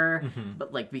for her,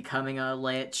 but like becoming a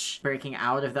lich, breaking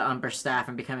out of the Umber Staff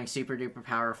and becoming super duper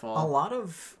powerful. A lot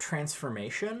of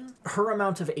transformation. Her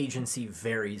amount of agency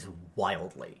varies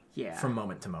wildly from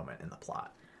moment to moment in the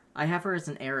plot. I have her as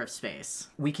an heir of space.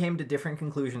 We came to different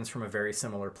conclusions from a very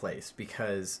similar place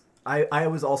because I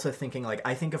was also thinking, like,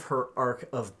 I think of her arc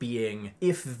of being,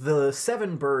 if the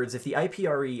Seven Birds, if the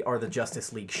IPRE are the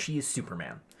Justice League, she is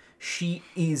Superman. She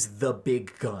is the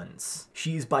big guns.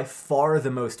 She's by far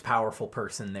the most powerful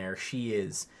person there. She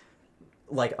is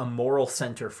like a moral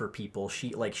center for people. She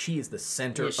is the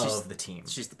center of the team.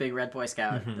 She's the big red Boy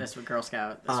Scout. That's what Girl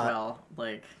Scout as well.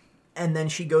 Like, and then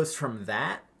she goes from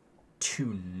that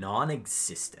to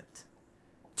non-existent,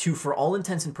 to, for all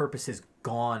intents and purposes,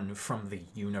 gone from the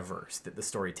universe that the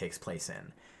story takes place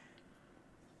in.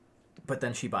 But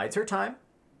then she bides her time,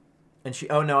 and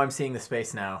oh no, I'm seeing the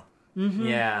space now.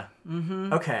 Yeah.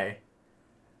 Okay.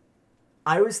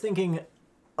 I was thinking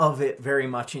of it very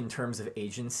much in terms of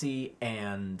agency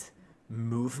and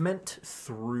movement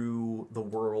through the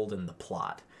world and the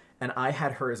plot. And I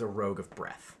had her as a rogue of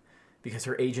breath, because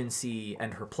her agency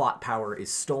and her plot power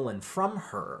is stolen from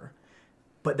her,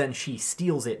 but then she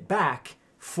steals it back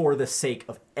for the sake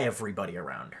of everybody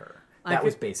around her. That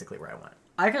was basically where I went.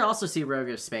 I could also see Rogue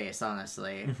of Space,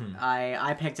 honestly.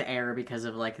 I picked Air because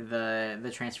of like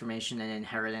the transformation and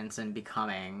inheritance and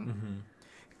becoming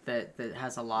that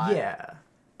has a lot. Yeah.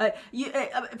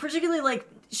 Particularly like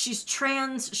she's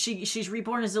trans. She's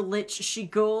reborn as a lich. She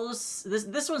goes.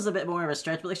 This one's a bit more of a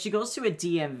stretch, but like she goes to a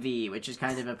DMV, which is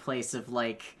kind of a place of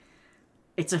like.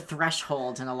 It's a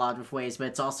threshold in a lot of ways, but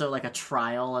it's also like a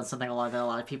trial and something that a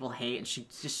lot of people hate, and she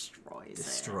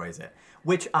destroys it.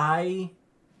 Which I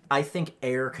think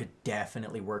Air could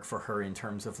definitely work for her in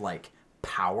terms of like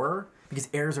power, because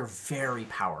Airs are very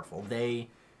powerful. They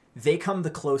come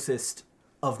the closest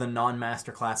of the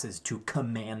non-master classes to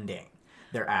commanding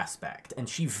their aspect, and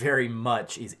she very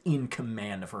much is in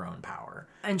command of her own power.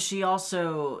 And she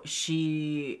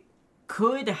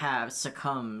could have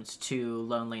succumbed to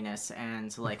loneliness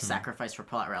and like sacrifice for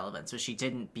plot relevance, but she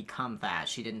didn't become that.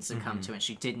 She didn't succumb to it.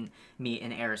 She didn't meet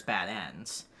an Air's bad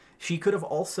end. She could have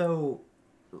also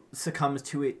succumbs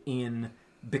to it in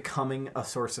becoming a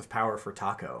source of power for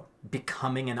Taco,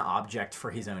 becoming an object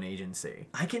for his own agency.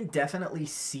 I can definitely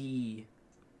see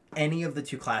any of the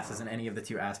two classes and any of the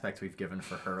two aspects we've given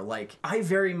for her. Like, I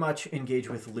very much engage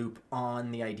with Loop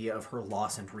on the idea of her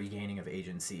loss and regaining of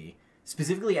agency,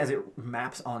 specifically as it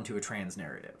maps onto a trans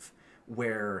narrative,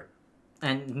 where...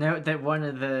 And note that one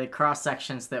of the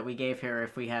cross-sections that we gave here,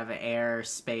 if we have air,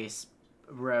 space,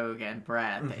 Rogue and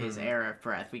Breath is Heir of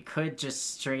Breath. We could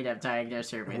just straight up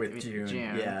diagnose her with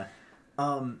June. Yeah.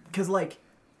 Because, like,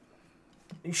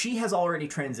 she has already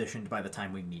transitioned by the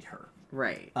time we meet her.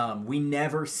 Right. We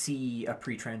never see a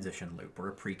pre-transition loop or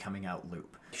a pre-coming out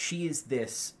loop. She is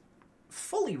this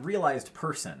fully realized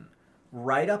person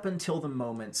right up until the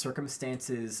moment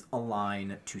circumstances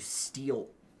align to steal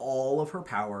all of her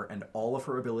power and all of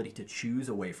her ability to choose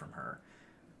away from her.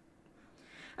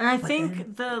 And I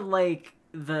think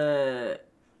the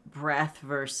breath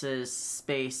versus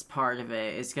space part of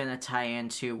it is going to tie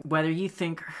into whether you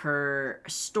think her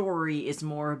story is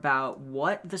more about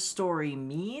what the story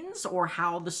means or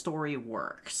how the story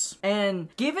works. And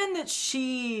given that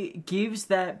she gives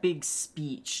that big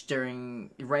speech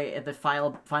right at the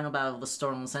final battle of the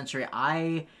Stolen Century,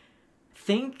 I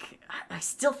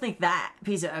still think that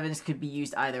piece of evidence could be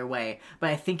used either way, but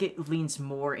I think it leans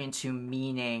more into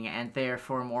meaning and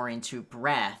therefore more into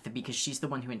breath, because she's the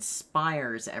one who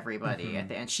inspires everybody at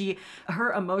the end.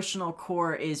 Her emotional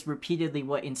core is repeatedly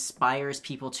what inspires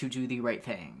people to do the right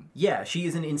thing. Yeah, she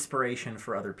is an inspiration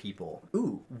for other people.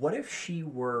 Ooh, what if she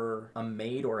were a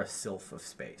maid or a sylph of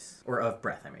space? Or of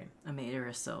breath, I mean. A maid or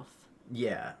a sylph?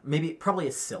 Yeah, probably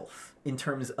a sylph, in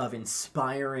terms of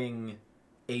inspiring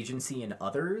agency in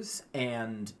others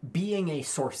and being a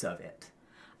source of it.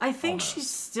 I think she's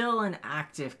still an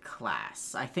active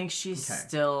class. I think she's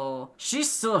still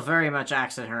very much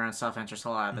acts in her own self-interest a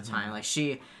lot of the time. Like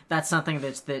that's something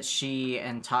that she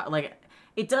and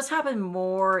it does happen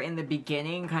more in the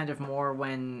beginning, kind of more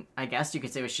when, I guess you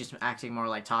could say, she's acting more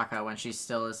like Taco, when she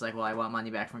still is like, well, I want money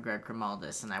back from Greg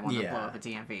Grimaldis and I want to blow up a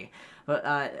DMV.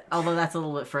 But although that's a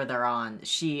little bit further on,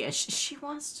 she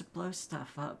wants to blow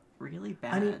stuff up really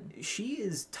bad. I mean, she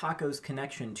is Taco's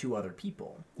connection to other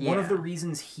people. Yeah. One of the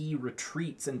reasons he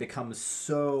retreats and becomes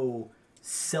so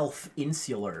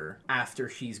self-insular after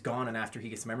she's gone and after he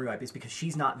gets the memory wipe is because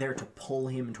she's not there to pull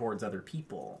him towards other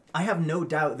people. I have no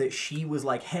doubt that she was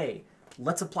like, hey,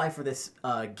 let's apply for this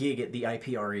gig at the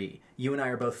IPRE. You and I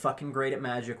are both fucking great at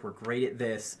magic. We're great at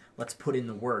this. Let's put in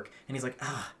the work. And he's like,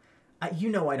 you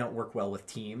know I don't work well with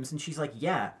teams. And she's like,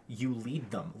 yeah, you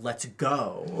lead them. Let's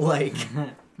go. Like,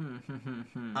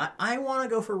 I want to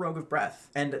go for Rogue of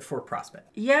Breath and for Prospect.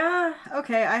 Yeah,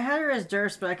 okay. I had her as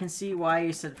Durst, but I can see why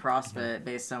you said Prospect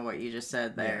based on what you just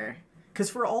said there. Because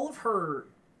for all of her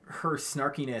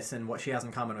snarkiness and what she has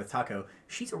in common with Taco,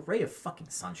 she's a ray of fucking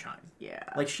sunshine. Yeah.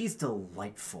 Like, she's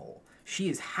delightful. She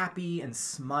is happy and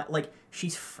like,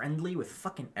 she's friendly with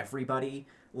fucking everybody.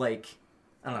 Like,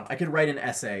 I don't know. I could write an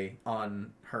essay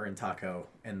on her and Taco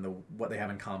and what they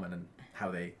have in common and how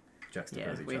they juxtapose each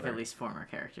other. We have at least former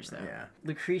characters, though. Yeah.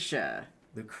 Lucretia.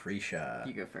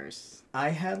 You go first. I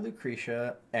had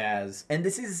Lucretia as, and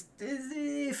this is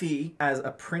iffy, as a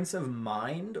prince of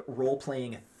mind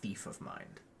role-playing a thief of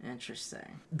mind.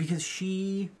 Interesting. Because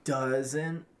she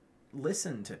doesn't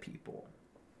listen to people.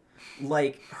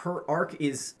 Like, her arc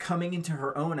is coming into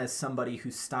her own as somebody who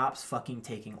stops fucking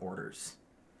taking orders.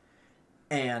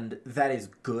 And that is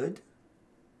good,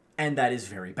 and that is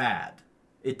very bad.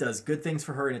 It does good things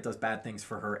for her, and it does bad things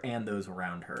for her and those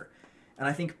around her. And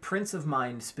I think Prince of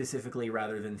Mind specifically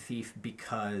rather than Thief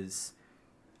because,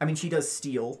 I mean, she does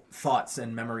steal thoughts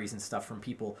and memories and stuff from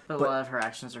people. But a lot of her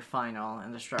actions are final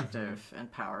and destructive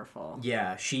and powerful.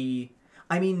 Yeah, the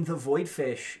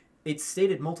Voidfish, it's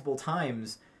stated multiple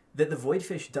times that the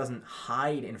Voidfish doesn't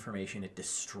hide information, it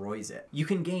destroys it. You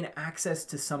can gain access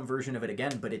to some version of it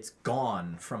again, but it's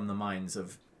gone from the minds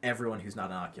of everyone who's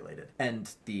not inoculated.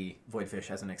 And the Voidfish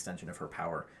has an extension of her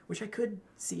power, which I could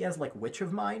see as like Witch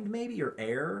of Mind maybe, or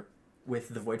Air, with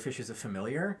the Voidfish as a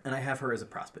familiar, and I have her as a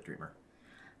Prospect Dreamer.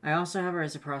 I also have her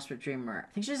as a Prospect Dreamer.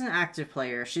 I think she's an active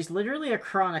player. She's literally a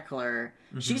chronicler.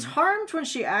 Mm-hmm. She's harmed when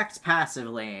she acts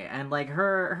passively, and like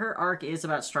her arc is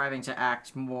about striving to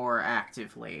act more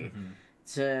actively,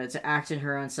 to act in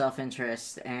her own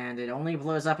self-interest, and it only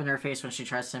blows up in her face when she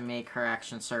tries to make her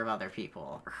actions serve other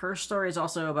people. Her story is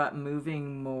also about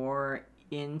moving more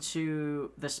into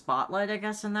the spotlight, I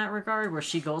guess, in that regard, where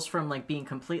she goes from like being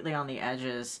completely on the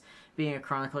edges, being a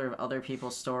chronicler of other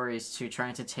people's stories, to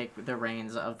trying to take the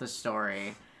reins of the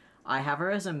story. I have her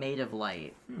as a Maid of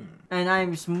Light. And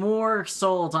I'm more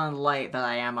sold on Light than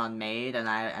I am on Maid, and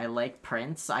I like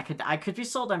Prince. I could be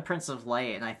sold on Prince of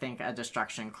Light, and I think a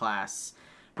Destruction class,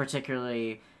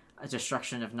 particularly a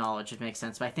Destruction of Knowledge, would make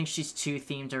sense. But I think she's too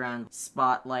themed around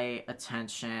spotlight,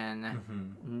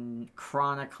 attention,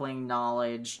 chronicling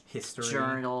knowledge, history,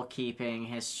 journal keeping,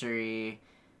 history,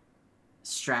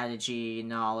 strategy,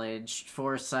 knowledge,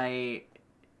 foresight,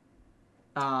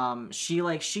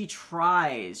 She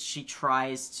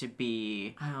tries to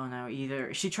be, I don't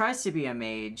know, she tries to be a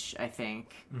mage, I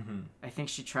think. I think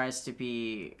she tries to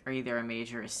be either a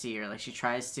mage or a seer. Like, she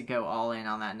tries to go all in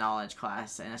on that knowledge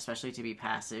class, and especially to be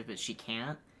passive, but she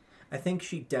can't. I think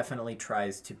she definitely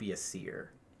tries to be a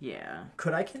seer. Yeah.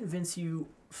 Could I convince you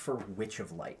for Witch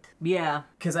of Light? Yeah.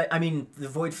 Because, I mean, the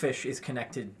Voidfish is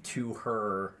connected to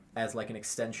her as, like, an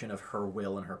extension of her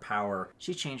will and her power.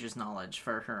 She changes knowledge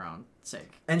for her own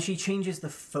sake. And she changes the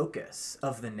focus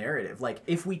of the narrative. Like,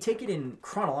 if we take it in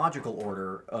chronological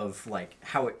order of, like,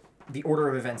 the order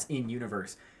of events in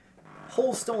universe,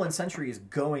 whole Stolen Century is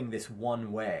going this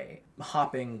one way,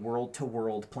 hopping world to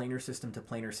world, planar system to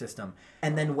planar system.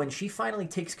 And then when she finally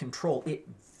takes control, it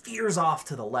veers off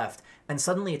to the left, and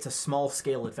suddenly it's a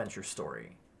small-scale adventure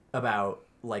story about,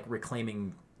 like,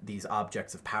 reclaiming these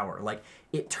objects of power. Like,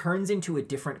 it turns into a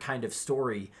different kind of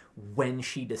story when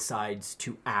she decides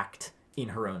to act in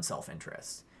her own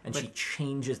self-interest. And she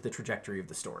changes the trajectory of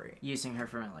the story. Using her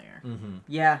familiar.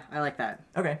 Yeah, I like that.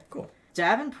 Okay, cool.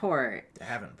 Davenport.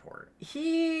 I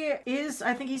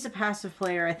think he's a passive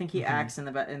player. I think he acts in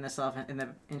the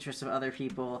interest of other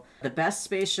people. The best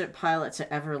spaceship pilot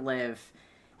to ever live.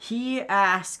 He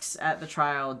asks at the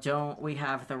trial, don't we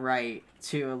have the right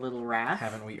to a little wrath?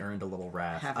 Haven't we earned a little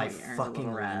wrath? I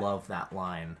fucking love that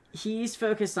line. He's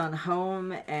focused on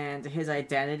home and his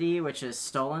identity, which is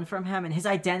stolen from him, and his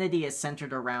identity is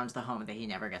centered around the home that he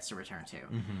never gets to return to.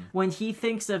 When he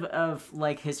thinks of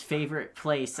like his favorite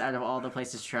place out of all the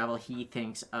places to travel, he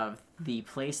thinks of the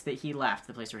place that he left,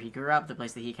 the place where he grew up, the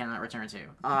place that he cannot return to.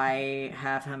 I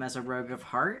have him as a rogue of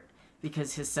heart,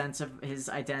 because his sense of his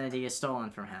identity is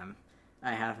stolen from him.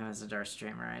 I have him as a Durst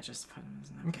Dreamer. I just put him as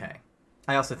an... Okay.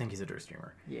 I also think he's a Durst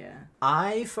Dreamer. Yeah.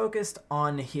 I focused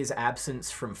on his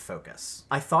absence from focus.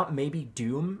 I thought maybe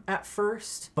Doom at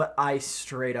first, but I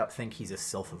straight up think he's a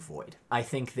Sylph of Void. I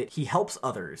think that he helps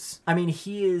others. I mean,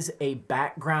 he is a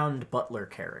background butler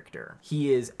character.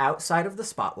 He is outside of the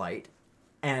spotlight,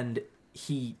 and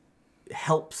he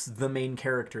helps the main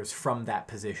characters from that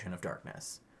position of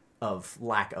darkness, of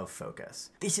lack of focus.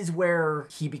 This is where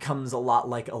he becomes a lot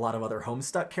like a lot of other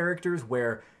Homestuck characters,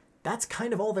 where that's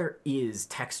kind of all there is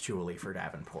textually for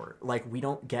Davenport. Like, we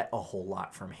don't get a whole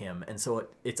lot from him, and so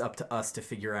it's up to us to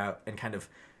figure out and kind of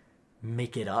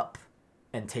make it up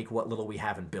and take what little we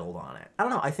have and build on it. I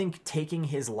don't know, I think taking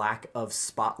his lack of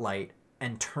spotlight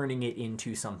and turning it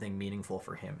into something meaningful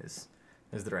for him is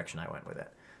the direction I went with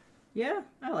it. Yeah,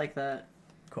 I like that.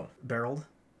 Cool. Barreled?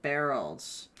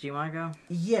 Barrels. Do you want to go?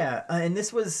 Yeah, and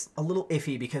this was a little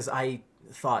iffy because I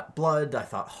thought blood, I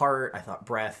thought heart, I thought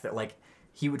breath, that, like,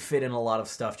 he would fit in a lot of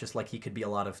stuff, just like he could be a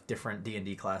lot of different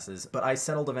D&D classes. But I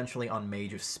settled eventually on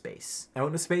Mage of Space. I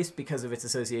went with Space because of its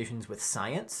associations with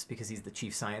science, because he's the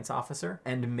chief science officer,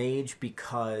 and Mage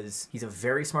because he's a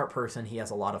very smart person. He has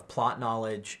a lot of plot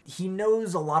knowledge. He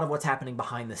knows a lot of what's happening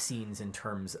behind the scenes in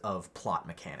terms of plot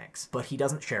mechanics, but he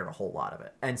doesn't share a whole lot of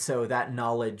it. And so that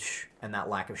knowledge and that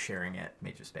lack of sharing it,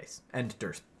 Mage of Space. And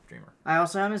Durst Dreamer. I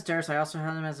also have him as Durst. I also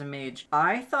have him as a mage.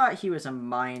 I thought he was a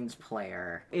mind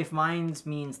player. If mind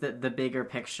means that the bigger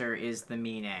picture is the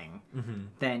meaning,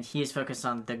 then he is focused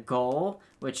on the goal,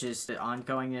 which is the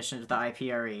ongoing mission of the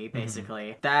IPRE,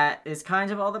 basically. That is kind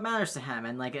of all that matters to him,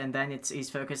 and then he's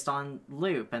focused on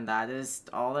loop, and that is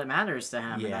all that matters to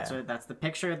him. Yeah. And that's the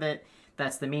picture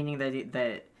that's the meaning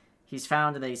that he's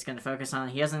found, that he's going to focus on.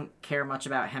 He doesn't care much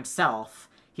about himself.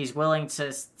 He's willing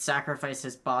to sacrifice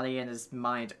his body and his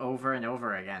mind over and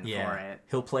over again for it.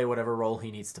 He'll play whatever role he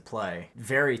needs to play.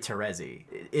 Very Terezi.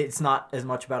 It's not as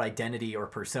much about identity or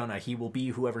persona. He will be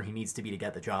whoever he needs to be to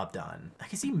get the job done. I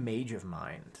can see Mage of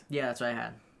Mind. Yeah, that's what I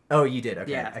had. Oh, you did?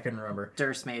 Okay. Yeah. I couldn't remember.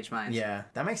 Durst Mage Mind. Yeah,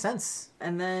 that makes sense.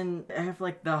 And then I have,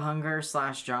 like, the Hunger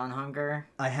 / John Hunger.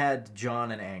 I had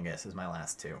John and Angus as my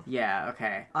last two. Yeah,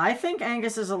 okay. I think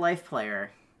Angus is a life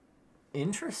player.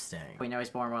 Interesting. We know he's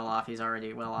born well off. He's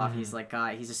already well off. He's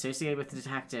he's associated with the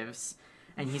detectives,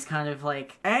 and he's kind of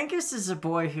like, Angus is a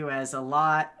boy who has a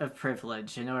lot of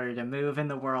privilege in order to move in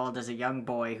the world as a young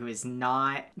boy who is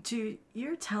not... Dude,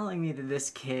 you're telling me that this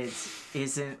kid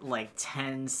isn't, like,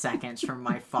 10 seconds from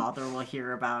my father will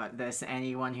hear about this.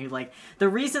 Anyone who, like... The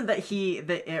reason that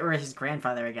or his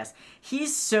grandfather, I guess,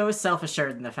 he's so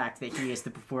self-assured in the fact that he is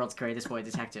the world's greatest boy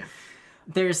detective.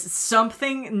 There's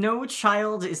something... No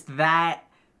child is that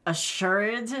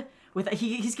assured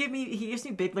He gives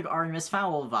me big like Artemis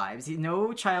Fowl vibes.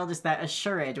 No child is that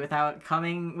assured without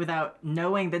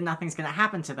knowing that nothing's gonna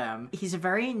happen to them. He's a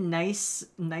very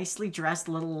nicely dressed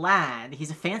little lad. He's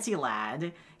a fancy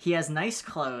lad. He has nice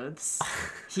clothes.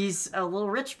 He's a little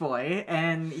rich boy,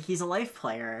 and he's a life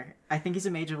player. I think he's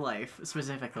a Mage of Life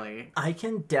specifically. I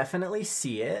can definitely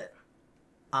see it.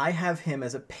 I have him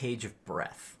as a Page of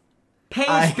Breath.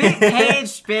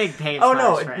 Big page. Oh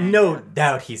no, Frank. no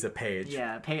doubt he's a page.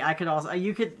 Yeah, I could also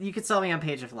you could sell me on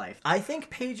Page of Life. I think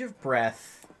Page of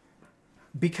Breath,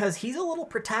 because he's a little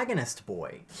protagonist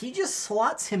boy. He just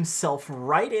slots himself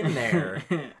right in there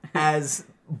as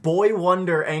boy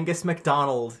wonder Angus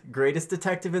MacDonald, greatest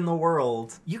detective in the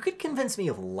world. You could convince me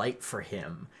of Light for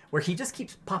him, where he just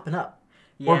keeps popping up.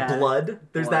 Yeah, or Blood.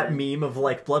 There's that Blood. meme of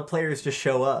like blood players just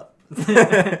show up.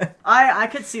 I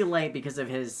could see Light because of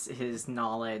his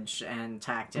knowledge and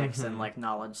tactics and like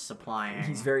knowledge supplying.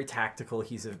 He's very tactical.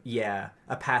 He's a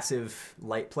passive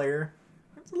light player.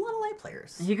 There's a lot of light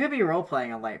players. He could be role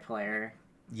playing a light player.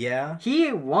 Yeah.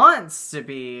 He wants to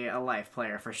be a life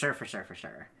player for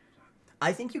sure.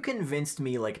 I think you convinced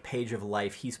me like Page of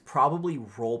Life. He's probably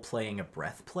role playing a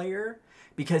breath player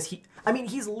because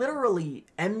he's literally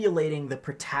emulating the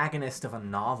protagonist of a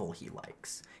novel he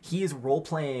likes. He is role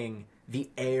playing the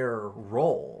heir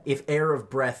role. If Heir of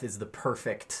Breath is the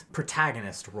perfect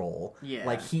protagonist role,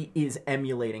 like he is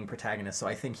emulating protagonist. So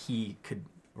I think he could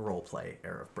role play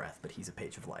Heir of Breath, but he's a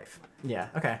Page of Life. Yeah.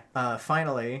 Okay.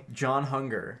 Finally, John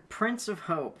Hunger, Prince of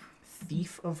Hope,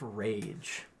 Thief of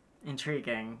Rage.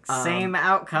 Intriguing. Same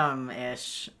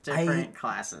outcome-ish, different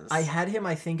classes. I had him,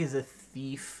 I think, as a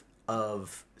thief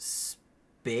of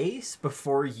space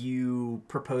before you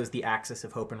proposed the Axis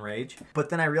of Hope and Rage.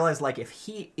 But then I realized, like, if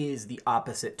he is the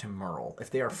opposite to Merle, if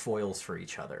they are foils for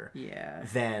each other,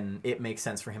 then it makes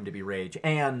sense for him to be Rage.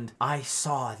 And I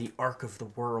saw the arc of the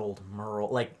world, Merle.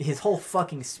 Like, his whole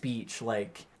fucking speech,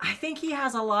 like... I think he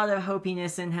has a lot of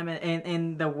hopiness in him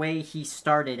in the way he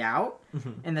started out,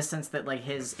 in the sense that like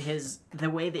the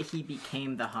way that he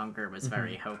became the Hunger was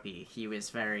very hopey. He was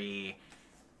very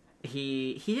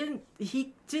he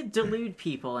did delude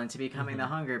people into becoming the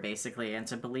Hunger basically,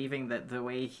 into believing that the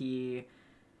way he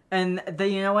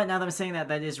you know what, now that I'm saying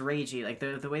that is ragey, like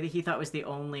the way that he thought was the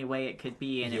only way it could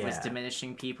be, and it was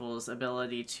diminishing people's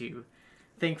ability to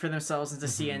think for themselves and to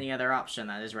see any other option.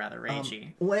 That is rather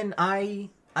ragey. When I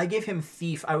gave him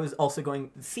Thief, I was also going...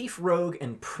 Thief, Rogue,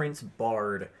 and Prince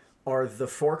Bard are the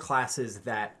four classes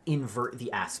that invert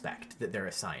the aspect that they're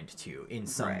assigned to in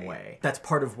some way. That's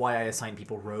part of why I assign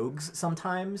people rogues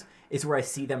sometimes, is where I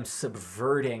see them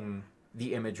subverting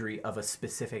the imagery of a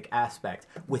specific aspect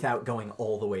without going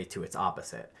all the way to its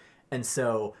opposite. And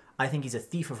so I think he's a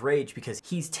Thief of Rage because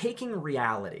he's taking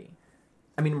reality.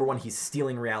 I mean, number one, he's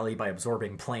stealing reality by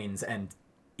absorbing planes and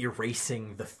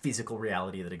erasing the physical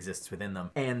reality that exists within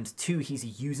them. And two,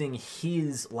 he's using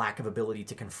his lack of ability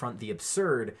to confront the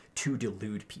absurd to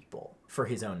delude people for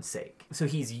his own sake. So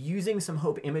he's using some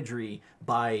hope imagery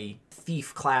by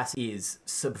Thief class is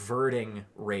subverting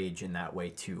Rage in that way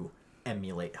to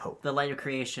emulate hope. The Light of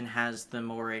Creation has the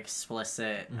more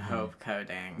explicit hope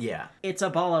coding. Yeah. It's a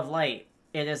ball of light.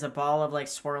 It is a ball of, like,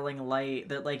 swirling light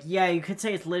that, like, yeah, you could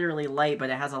say it's literally light, but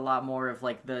it has a lot more of,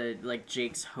 like, the, like,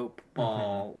 Jake's hope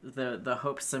ball. The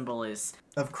hope symbol is...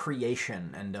 of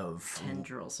creation and of...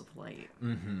 tendrils of light.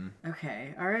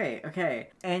 Okay, alright, okay.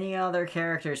 Any other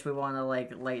characters we want to,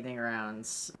 like, lightning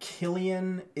rounds?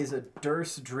 Killian is a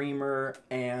Durst Dreamer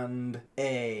and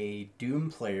a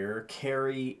Doom player.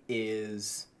 Carrie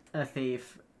is... a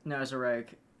thief. No, is a rogue.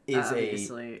 Is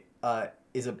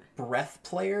is a Breath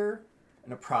player...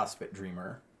 and a Prospect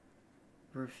Dreamer.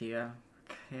 Rufio.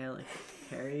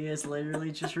 Carrie is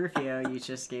literally just Rufio. You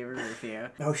just gave her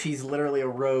Rufio. Oh, she's literally a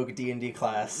rogue D&D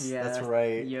class. Yeah, that's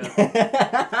right. Yep.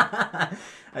 I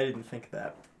didn't think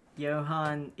that.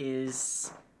 Johan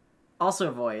is also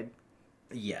Void.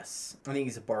 Yes. I think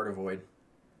he's a Bard of Void.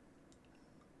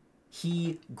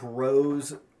 He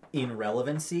grows in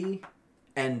relevancy,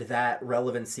 and that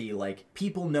relevancy, like,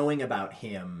 people knowing about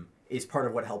him is part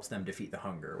of what helps them defeat the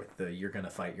Hunger with the you're gonna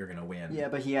fight, you're gonna win. Yeah,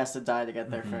 but he has to die to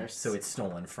get there first. So it's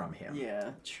stolen from him. Yeah,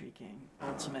 intriguing.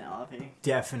 Ultimate Avi.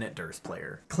 Definite Durst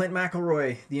player. Clint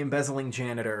McElroy, the embezzling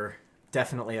janitor,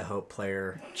 definitely a Hope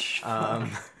player. This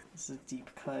is a deep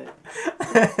cut.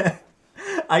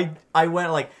 I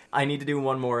went like, I need to do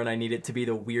one more and I need it to be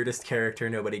the weirdest character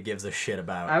nobody gives a shit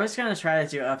about. I was gonna try to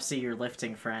do Upsy Your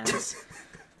Lifting Friends.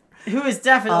 Who is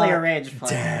definitely a Rage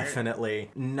player. Definitely.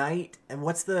 Knight, and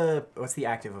what's the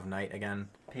active of Knight again?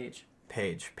 Page.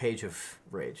 Page of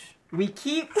Rage. We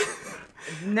keep...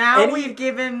 Now Any we've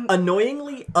given...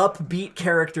 Annoyingly upbeat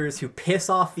characters who piss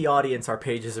off the audience are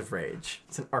Pages of Rage.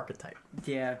 It's an archetype.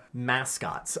 Yeah.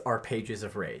 Mascots are Pages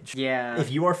of Rage. Yeah.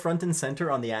 If you are front and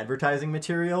center on the advertising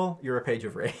material, you're a Page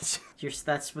of Rage.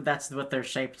 That's what they're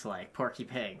shaped like. Porky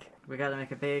Pig. We gotta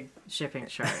make a big shipping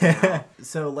chart now.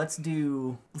 So let's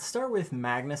start with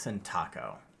Magnus and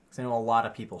Taco. Because I know a lot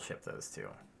of people ship those two.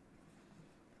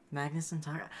 Magnus and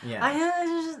Taco. Yeah.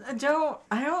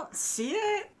 I don't see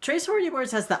it. Trace Hordy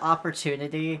Wars has the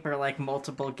opportunity for like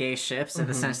multiple gay ships in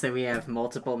the sense that we have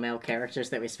multiple male characters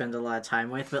that we spend a lot of time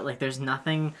with, but like there's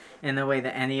nothing in the way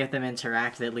that any of them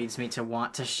interact that leads me to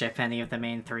want to ship any of the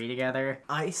main three together.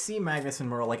 I see Magnus and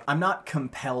Merle, like, I'm not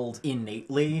compelled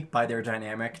innately by their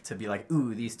dynamic to be like,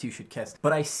 ooh, these two should kiss.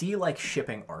 But I see, like,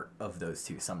 shipping art of those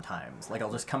two sometimes. Like,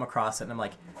 I'll just come across it and I'm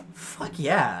like, fuck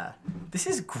yeah, this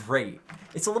is great.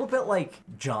 It's a little bit like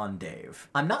John Dave.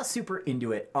 I'm not super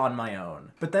into it on my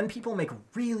own, but then people make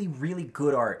really, really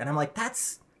good art, and I'm like,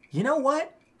 you know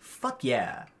what? Fuck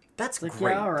yeah. That's Like,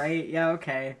 great. yeah, alright, yeah,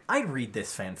 okay. I'd read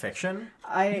this fan fiction.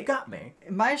 You got me.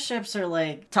 My ships are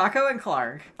like Taco and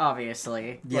Clark,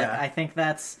 obviously. Yeah. Like, I think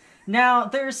that's... Now,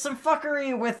 there's some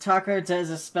fuckery with Taco does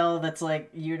a spell that's,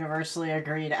 like, universally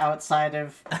agreed outside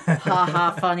of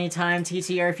haha funny time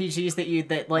TTRPGs that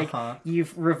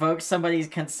you've revoked somebody's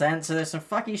consent, so there's some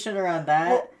fucky shit around that.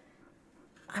 Well,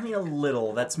 I mean, a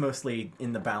little. That's mostly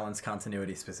in the balance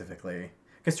continuity specifically.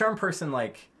 Because Charm Person,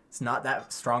 like, it's not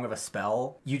that strong of a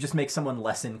spell. You just make someone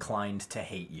less inclined to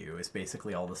hate you, is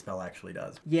basically all the spell actually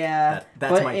does. Yeah.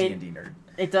 That's my D&D nerd.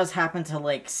 It does happen to,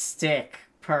 like, stick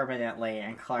permanently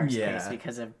in Clark's Yeah. case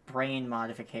because of brain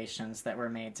modifications that were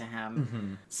made to him.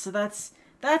 Mm-hmm. So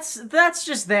that's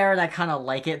just there, and I kind of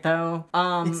like it though.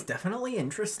 It's definitely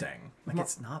interesting. Like,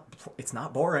 it's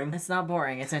not boring. It's not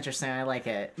boring. It's interesting. I like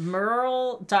it.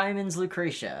 Merle, Diamonds,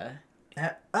 Lucretia.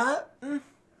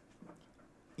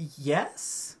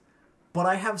 Yes, but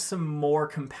I have some more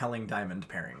compelling diamond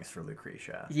pairings for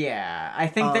Lucretia. Yeah, I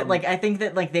think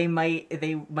that they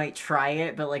might try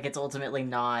it, but like it's ultimately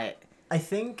not. I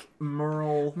think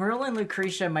Merle and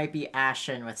Lucretia might be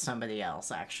ashen with somebody else,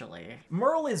 actually.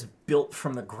 Merle is built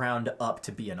from the ground up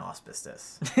to be an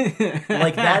auspicious.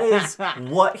 Like, that is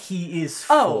what he is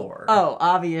for. Oh,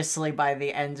 obviously by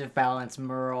the end of Balance,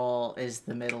 Merle is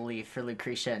the middle leaf for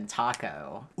Lucretia and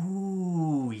Taco.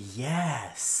 Ooh,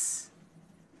 yes.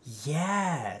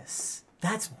 Yes.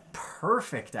 That's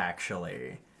perfect,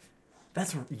 actually.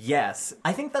 Yes.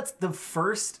 I think that's the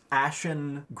first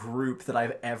Ashen group that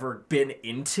I've ever been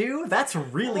into. That's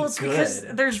really good. Because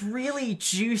there's really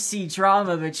juicy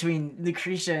drama between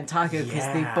Lucretia and Taco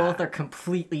because they both are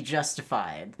completely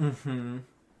justified. Mm-hmm.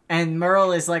 And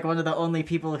Merle is like one of the only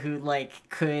people who like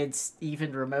could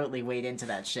even remotely wade into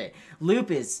that shit. Loop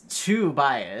is too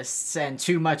biased and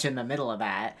too much in the middle of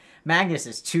that. Magnus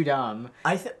is too dumb.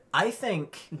 I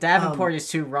think Davenport is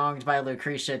too wronged by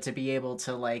Lucretia to be able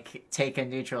to like take a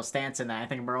neutral stance in that. I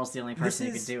think Merle's the only person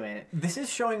who can do it. This is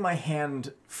showing my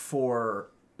hand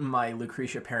for my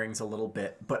Lucretia pairings a little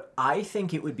bit, but I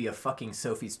think it would be a fucking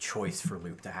Sophie's choice for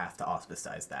Loop to have to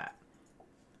auspicize that.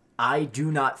 I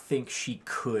do not think she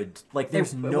could. Like,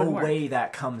 there's no way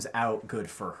that comes out good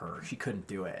for her. She couldn't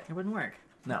do it. It wouldn't work.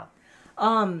 No.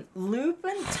 Loop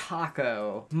and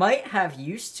Taco might have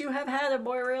used to have had a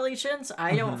Moira allegiance.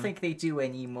 I don't think they do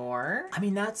anymore. I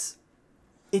mean,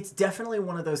 it's definitely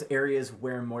one of those areas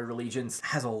where Moira allegiance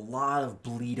has a lot of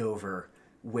bleed over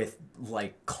with,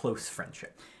 like, close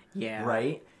friendship. Yeah.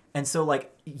 Right? And so,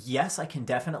 like, yes, I can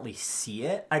definitely see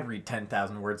it. I'd read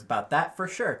 10,000 words about that for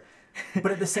sure.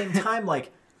 But at the same time,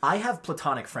 like, I have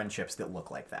platonic friendships that look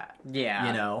like that. Yeah.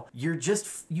 You know? You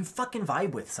fucking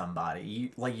vibe with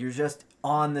somebody. You're just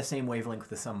on the same wavelength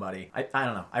with somebody. I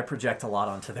don't know. I project a lot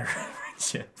onto their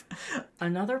friendship.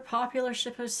 Another popular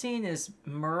ship I've seen is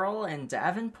Merle and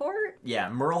Davenport. Yeah,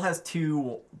 Merle has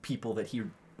two people that he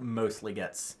mostly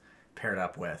gets paired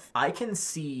up with. I can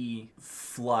see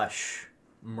Flush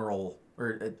Merle,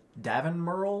 or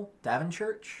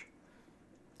Davenchurch?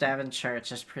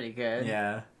 Davenchurch is pretty good.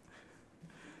 Yeah.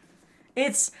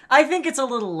 I think it's a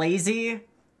little lazy.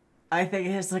 I think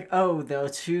it's like, oh, the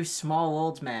two small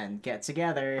old men get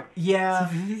together.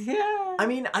 Yeah. Yeah. I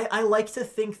mean, I like to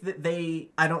think that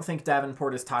I don't think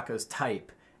Davenport is Taco's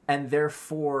type, and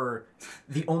therefore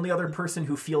the only other person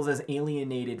who feels as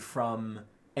alienated from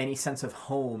any sense of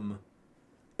home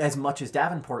as much as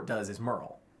Davenport does is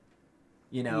Merle.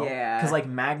 You know? Yeah. Because, like,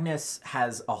 Magnus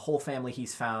has a whole family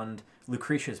he's found.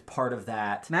 Lucretia's part of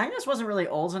that. Magnus wasn't really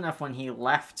old enough when he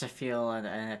left to feel an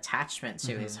attachment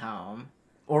to his home.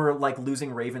 Or like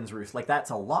losing Ravensroost, like that's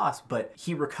a loss, but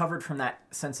he recovered from that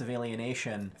sense of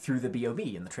alienation through the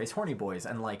B.O.B. and the Trace Horny Boys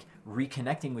and like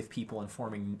reconnecting with people and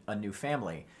forming a new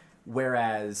family.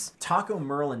 Whereas Taco,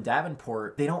 Merle, and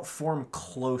Davenport, they don't form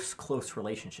close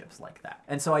relationships like that.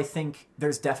 And so I think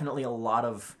there's definitely a lot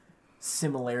of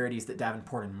similarities that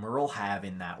Davenport and Merle have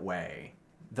in that way,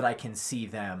 that I can see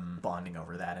them bonding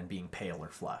over that and being pale or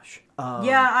flush.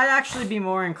 Yeah, I'd actually be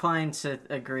more inclined to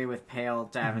agree with pale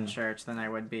Davenport than I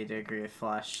would be to agree with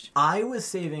flushed. I was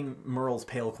saving Merle's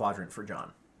pale quadrant for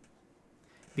John,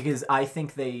 because I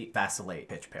think they vacillate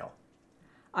pitch pale.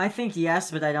 I think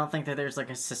yes, but I don't think that there's like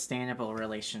a sustainable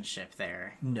relationship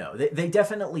there. No, they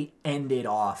definitely ended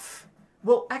off...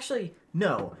 Well, actually,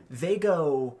 no. They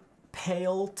go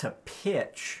pale to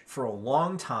pitch for a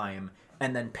long time,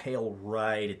 and then pale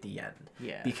right at the end.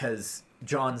 Yeah. Because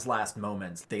John's last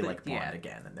moments, they like bond yeah.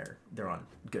 again, and they're on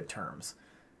good terms.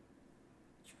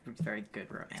 Very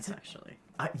good romance, actually.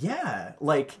 Yeah,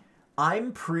 like,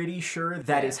 I'm pretty sure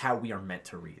that is how we are meant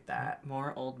to read that.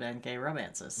 More old men gay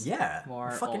romances. Yeah,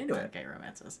 More I'm fucking old into men it. gay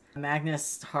romances.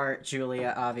 Magnus, Hart,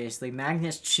 Julia, obviously.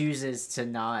 Magnus chooses to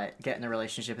not get in a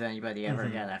relationship with anybody ever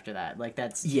again after that. Like,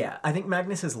 that's... Yeah, I think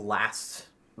Magnus's last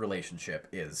relationship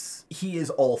is... He is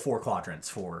all 4 quadrants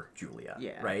for Julia,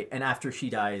 Yeah. right? And after she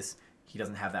dies, he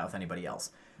doesn't have that with anybody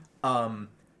else. I'm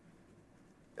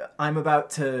about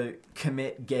to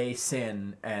commit gay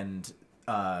sin and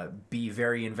be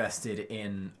very invested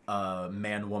in a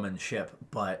man-woman ship,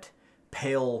 but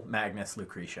pale Magnus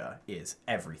Lucretia is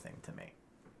everything to me.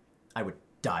 I would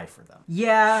die for them.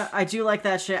 Yeah, I do like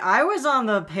that shit. I was on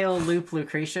the pale Loop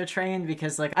Lucretia train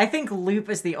because, like, I think Loop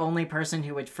is the only person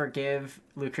who would forgive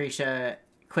Lucretia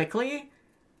quickly.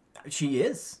 She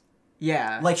is.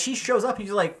 Yeah. Like, she shows up,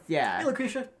 he's like, Yeah. hey,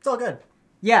 Lucretia, it's all good.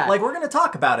 Yeah. Like, we're gonna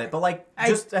talk about it, but, like,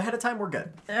 just ahead of time, we're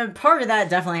good. Part of that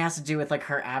definitely has to do with like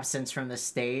her absence from the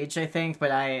stage, I think. But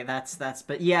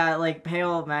but yeah, like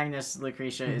pale Magnus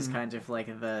Lucretia is kind of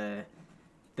like the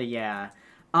yeah.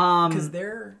 Because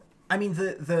they're... I mean,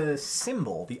 the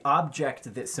symbol, the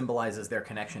object that symbolizes their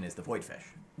connection is the Voidfish.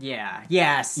 Yeah.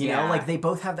 Yes. You know, like, they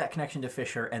both have that connection to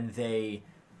Fisher, and they...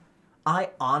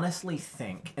 I honestly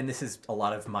think, and this is a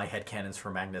lot of my headcanons for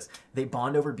Magnus, they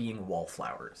bond over being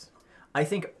wallflowers. I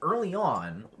think early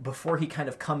on, before he kind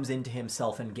of comes into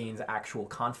himself and gains actual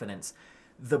confidence,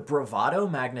 the bravado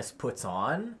Magnus puts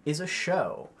on is a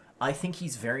show. I think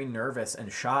he's very nervous and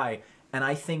shy, and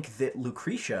I think that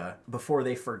Lucretia, before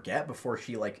they forget, before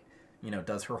she, like, you know,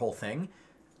 does her whole thing,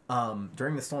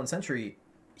 during the Stolen Century,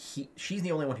 she's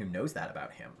the only one who knows that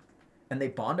about him. And they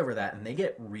bond over that, and they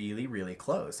get really, really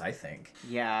close, I think.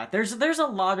 Yeah, there's a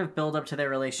lot of build up to their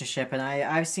relationship, and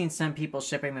I've seen some people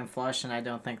shipping them flush, and I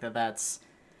don't think that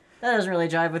doesn't really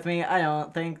jive with me. I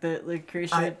don't think that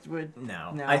Lucretia would.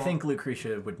 No, I think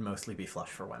Lucretia would mostly be flush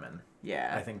for women.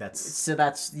 Yeah, I think that's... So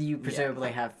that's you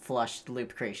presumably have flushed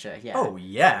Lucretia. Yeah. Oh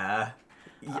yeah,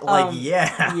 like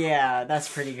yeah. Yeah,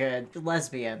 that's pretty good.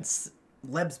 Lesbians.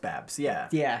 Lebsbabs, yeah.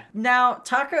 Yeah. Now,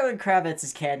 Taco and Kravitz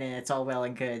is canon. It's all well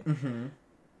and good. Mm-hmm.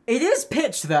 It is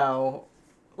pitch, though.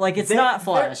 Like, it's not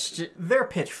flushed. They're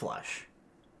pitch flush.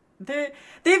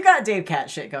 They've got Dave Cat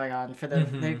shit going on for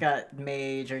them. They've got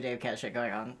major Dave Cat shit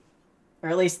going on. Or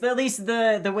at least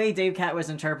the way Dave Cat was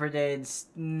interpreted,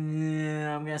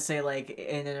 I'm gonna say, like,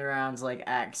 in and around, like,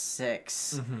 Act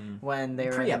 6, when they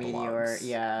were in Meteor.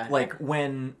 Yeah. Like,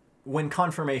 when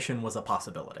confirmation was a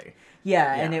possibility.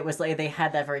 Yeah, and it was like they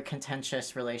had that very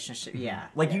contentious relationship. Yeah.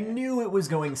 Like, you knew it was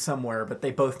going somewhere, but they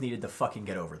both needed to fucking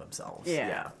get over themselves.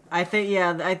 Yeah. I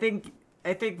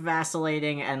think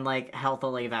vacillating and, like,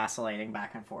 healthily vacillating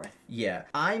back and forth. Yeah.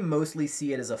 I mostly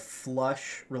see it as a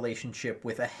flush relationship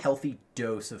with a healthy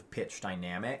dose of pitch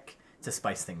dynamic to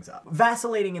spice things up.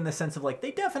 Vacillating in the sense of, like, they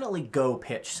definitely go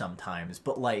pitch sometimes,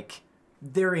 but, like,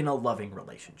 they're in a loving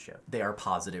relationship. They are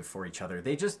positive for each other.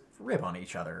 They just rib on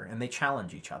each other, and they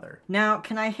challenge each other. Now,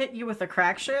 can I hit you with a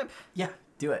crack ship? Yeah,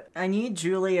 do it. I need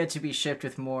Julia to be shipped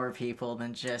with more people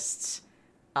than just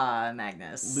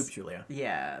Magnus. Loop Julia.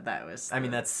 Yeah, that was... I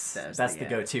mean, that's the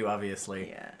go-to, obviously.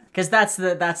 Yeah. Because that's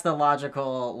the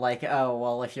logical, like, oh,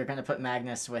 well, if you're going to put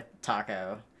Magnus with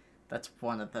Taco, that's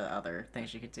one of the other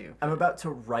things you could do. I'm about to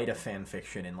write a fan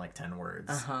fiction in, like, 10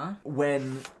 words. Uh-huh.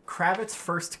 When Kravitz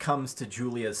first comes to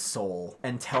Julia's soul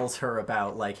and tells her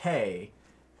about, like, hey,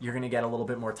 you're going to get a little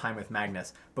bit more time with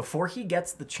Magnus, before he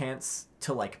gets the chance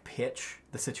to, like, pitch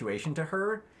the situation to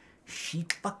her, she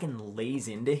fucking lays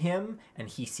into him, and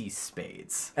he sees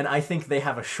spades. And I think they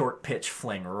have a short pitch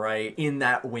fling right in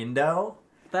that window.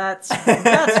 That's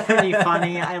pretty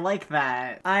funny. I like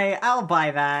that. I'll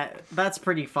buy that. That's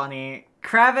pretty funny.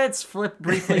 Kravitz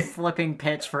briefly flipping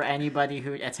pitch for anybody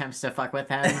who attempts to fuck with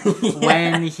him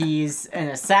when he's an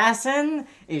assassin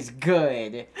is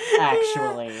good,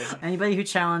 actually. Anybody who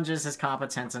challenges his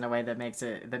competence in a way that makes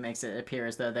it appear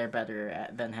as though they're better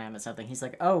than him at something, he's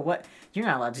like, oh, what? You're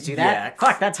not allowed to do that? Yeah.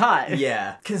 Fuck, that's hot.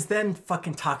 Yeah, because then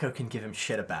fucking Taco can give him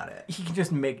shit about it. He can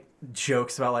just make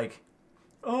jokes about, like,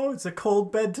 oh, it's a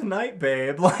cold bed tonight,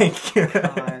 babe. Like,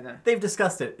 they've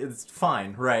discussed it. It's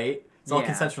fine, right? It's all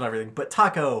consensual and everything. But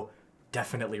Taco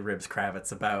definitely ribs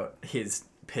Kravitz about his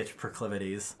pitch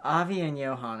proclivities. Avi and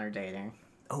Johan are dating.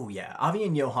 Oh, yeah. Avi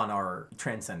and Johan are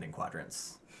transcending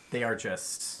quadrants. They are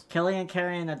just... Kelly and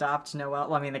Karen adopt Noelle.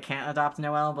 Well, I mean, they can't adopt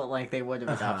Noelle, but, like, they would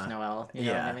have adopted Noelle. You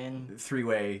know what I mean?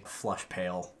 Three-way flush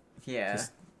pail. Yeah.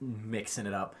 Just mixing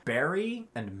it up. Barry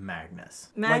and Magnus.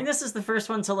 Magnus is the first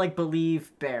one to, like,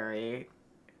 believe Barry.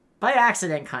 By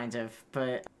accident, kind of,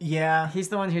 but... Yeah. He's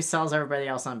the one who sells everybody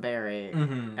else on Barry,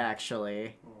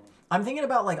 actually. I'm thinking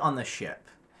about, like, on the ship.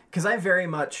 Because I very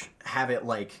much have it,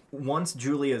 like, once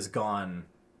Julia's gone,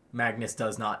 Magnus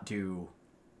does not do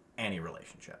any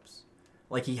relationships.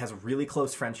 Like, he has really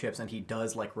close friendships, and he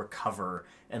does, like, recover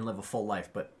and live a full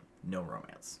life, but no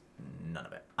romance. None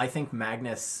of it. I think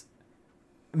Magnus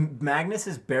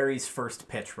is Barry's first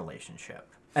pitch relationship.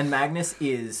 And Magnus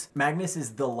is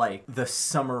the, like, the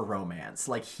summer romance.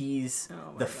 Like, he's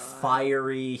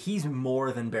fiery, he's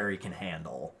more than Barry can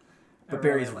handle. But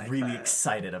Barry's really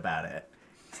excited about it.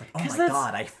 It's like, oh my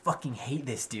god, I fucking hate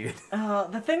this dude.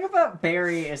 The thing about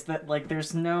Barry is that, like,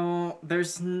 there's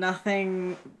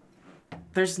nothing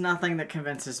that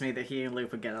convinces me that he and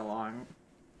Luke would get along.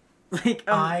 Like,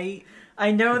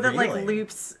 I know that, like,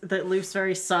 Loop's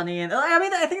very sunny, and I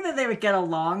mean, I think that they would get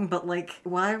along, but, like,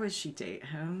 why would she date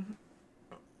him?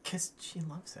 Because she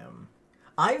loves him.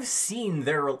 I have seen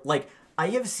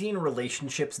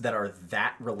relationships that are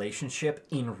that relationship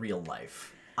in real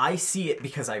life. I see it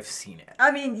because I've seen it.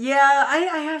 I mean, yeah, I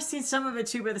have seen some of it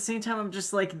too, but at the same time, I'm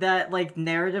just like that, like,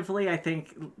 narratively, I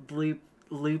think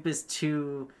Loop is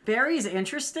too... Barry's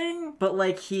interesting, but,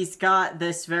 like, he's got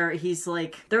this he's,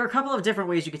 like... There are a couple of different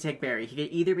ways you could take Barry. He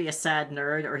could either be a sad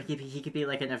nerd, or he could be,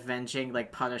 like, an avenging,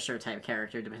 like, Punisher-type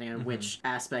character, depending on which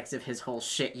aspects of his whole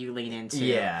shit you lean into.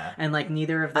 Yeah. And, like,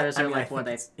 neither of those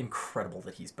it's incredible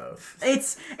that he's both.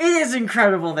 It is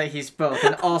incredible that he's both,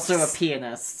 and also a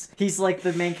pianist. He's, like,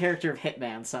 the main character of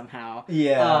Hitman, somehow.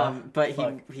 Yeah. But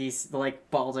he's,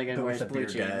 like, balding and wears blue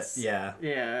jeans. Yeah.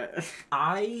 Yeah.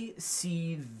 I see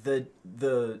the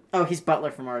Oh, he's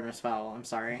Butler from Artemis Fowl. I'm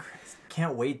sorry.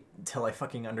 Can't wait till I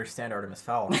fucking understand Artemis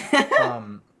Fowl.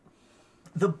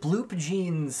 The Bloop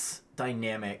Jeans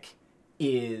dynamic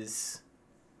it's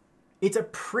a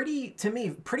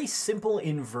pretty simple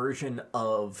inversion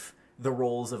of the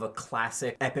roles of a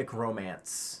classic epic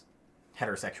romance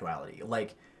heterosexuality.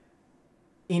 Like,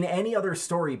 in any other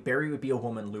story, Barry would be a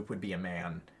woman, Loop would be a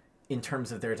man, in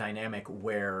terms of their dynamic,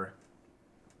 where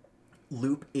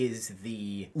Loop is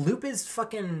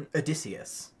fucking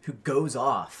Odysseus, who goes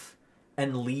off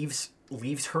and leaves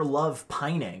her love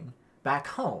pining back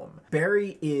home.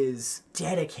 Barry is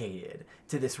dedicated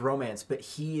to this romance, but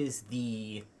he is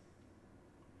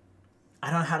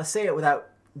I don't know how to say it without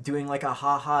doing, like, a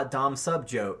ha-ha dom sub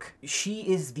joke. She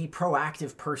is the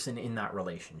proactive person in that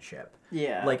relationship.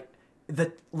 Yeah.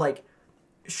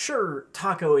 Sure,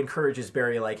 Taco encourages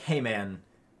Barry, like, hey man,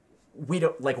 we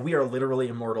are literally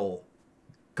immortal.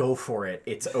 Go for it.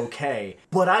 It's okay.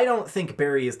 But I don't think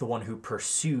Barry is the one who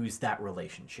pursues that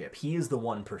relationship. He is the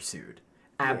one pursued.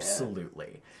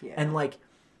 Absolutely. Yeah. And, like,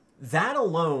 that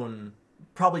alone,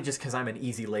 probably just because I'm an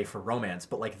easy lay for romance,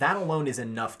 but, like, that alone is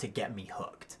enough to get me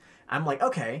hooked. I'm like,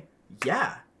 okay,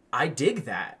 yeah, I dig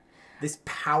that. This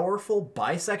powerful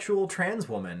bisexual trans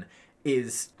woman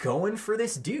is going for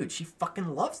this dude. She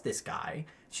fucking loves this guy.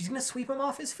 She's gonna sweep him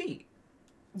off his feet.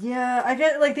 Yeah, I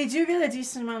get, like, they do get a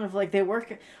decent amount of, like, they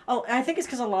work... Oh, I think it's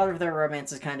because a lot of their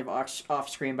romance is kind of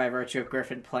off-screen by virtue of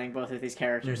Griffin playing both of these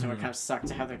characters, and it kind of sucked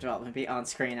to have their development be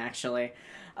on-screen, actually.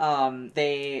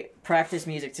 They practice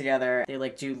music together, they,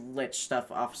 like, do lit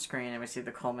stuff off-screen, and we see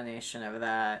the culmination of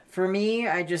that. For me,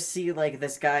 I just see, like,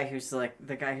 this guy who's, like,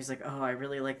 oh, I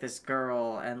really like this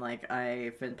girl, and, like,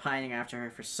 I've been pining after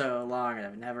her for so long, and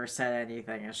I've never said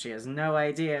anything, and she has no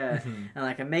idea, and,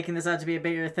 like, I'm making this out to be a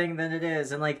bigger thing than it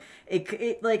is, and, like,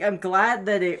 it like, I'm glad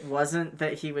that it wasn't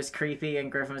that he was creepy,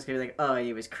 and Griffin was gonna be like, oh,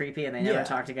 he was creepy, and they never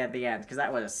talked again at the end, because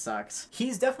that would have sucked.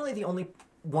 He's definitely the only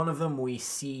one of them we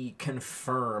see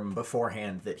confirm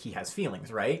beforehand that he has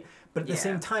feelings, right? But at the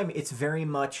same time, it's very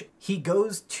much, he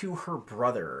goes to her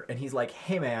brother, and he's like,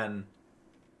 hey man,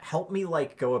 help me,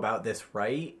 like, go about this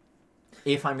right.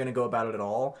 if I'm going to go about it at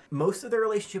all. Most of their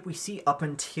relationship we see up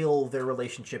until their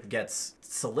relationship gets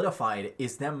solidified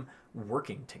is them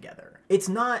working together. It's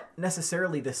not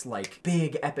necessarily this like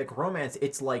big epic romance.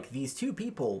 It's like these two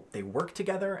people, they work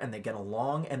together and they get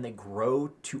along and they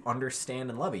grow to understand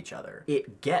and love each other.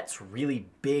 It gets really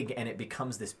big and it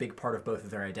becomes this big part of both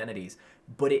of their identities,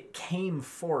 but it came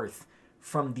forth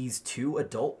from these two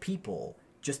adult people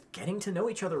just getting to know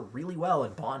each other really well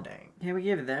and bonding. Can we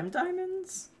give them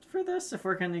diamonds for this if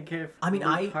we're gonna give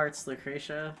Hearts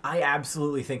Lucretia? I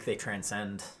absolutely think they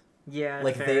transcend. Yeah,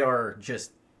 like fair. They are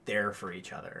just there for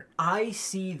each other. I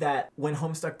see that when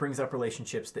Homestuck brings up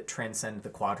relationships that transcend the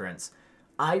quadrants,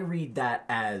 I read that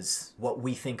as what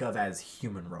we think of as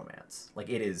human romance. Like,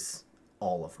 it is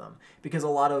all of them. Because a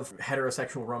lot of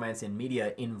heterosexual romance in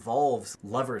media involves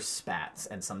lovers' spats,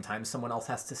 and sometimes someone else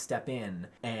has to step in,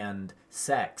 and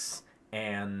sex,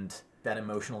 and that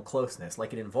emotional closeness.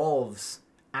 Like, it involves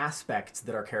aspects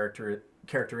that are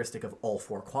characteristic of all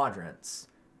four quadrants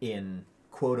in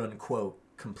quote-unquote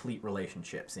complete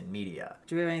relationships in media.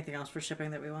 Do we have anything else for shipping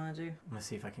that we want to do? I'm gonna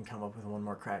see if I can come up with one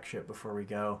more crack ship before we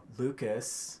go.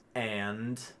 Lucas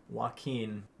and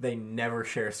Joaquin, they never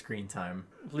share screen time.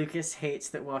 Lucas hates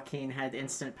that Joaquin had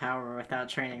instant power without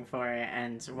training for it,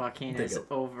 and Joaquin is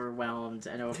overwhelmed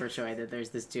and overjoyed that there's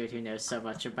this dude who knows so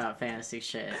much about fantasy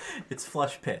shit. It's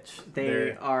flush pitch.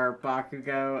 They are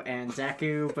Bakugo and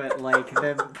Deku, but like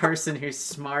the person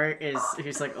who's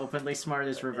like openly smart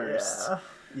is reversed.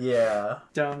 Yeah.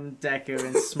 Dumb Deku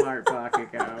and smart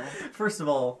Bakugo. First of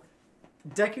all,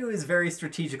 Deku is very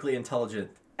strategically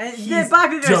intelligent. And he's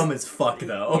dumb as fuck,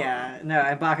 though. Yeah, no,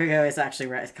 and Bakugo is actually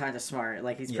kind of smart.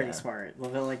 Like, he's pretty smart.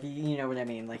 Like, you know what I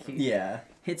mean? Like,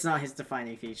 it's not his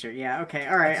defining feature. Yeah, okay,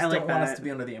 all right, I like that. I don't want us to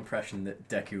be under the impression that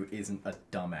Deku isn't a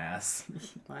dumbass.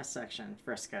 Last section,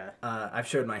 Vriska. I've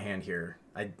showed my hand here.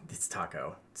 It's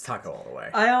Taco. It's Taco all the way.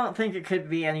 I don't think it could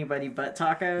be anybody but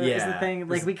Taco is the thing.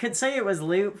 Like, we could say it was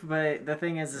Loop, but the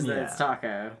thing is that it's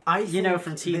Taco. You know,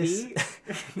 from TV.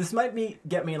 This might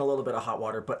get me in a little bit of hot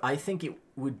water, but I think it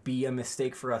would be a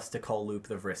mistake for us to call Loop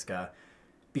the Vriska,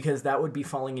 because that would be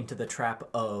falling into the trap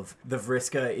of the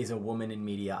Vriska is a woman in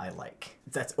media I like.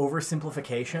 That's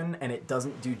oversimplification, and it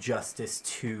doesn't do justice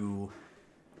to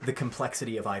the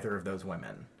complexity of either of those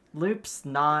women. Loop's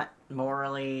not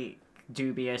morally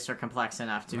dubious or complex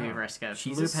enough to be Vriska.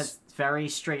 Loop has very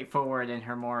straightforward in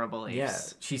her moral beliefs. Yeah,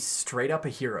 she's straight up a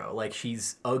hero. Like,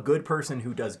 she's a good person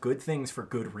who does good things for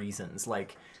good reasons.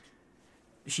 Like,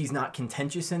 she's not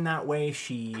contentious in that way.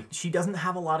 She doesn't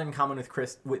have a lot in common with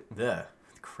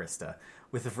Krista.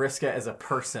 With Vriska as a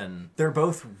person. They're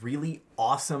both really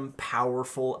awesome,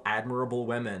 powerful, admirable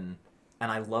women,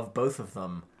 and I love both of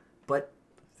them, but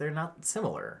they're not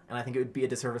similar, and I think it would be a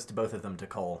disservice to both of them to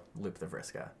call Loop the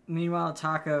Vriska. Meanwhile,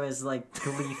 Taco is, like,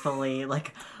 gleefully,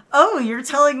 like, oh, you're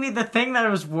telling me the thing that I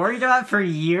was worried about for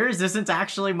years isn't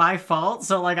actually my fault,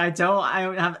 so, like, I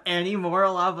don't have any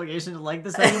moral obligation to like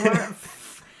this anymore?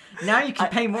 Now you can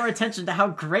pay more attention to how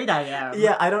great I am.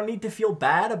 Yeah, I don't need to feel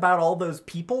bad about all those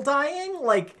people dying.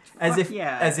 Like, as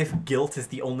if guilt is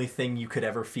the only thing you could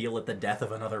ever feel at the death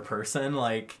of another person.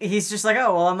 Like, he's just like,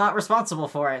 oh, well, I'm not responsible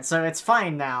for it, so it's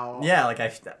fine now. Yeah, like,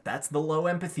 that's the low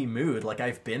empathy mood. Like,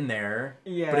 I've been there.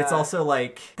 Yeah. But it's also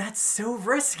like, that's so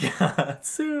Vriska.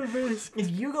 So Vriska.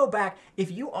 If you go back, if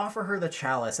you offer her the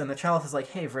chalice, and the chalice is like,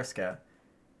 hey, Vriska,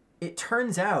 it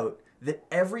turns out that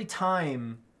every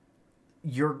time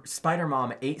your spider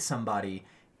mom ate somebody,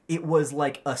 it was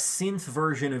like a synth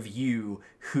version of you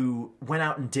who went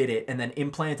out and did it and then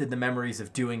implanted the memories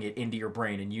of doing it into your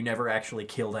brain, and you never actually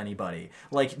killed anybody.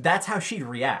 Like, that's how she'd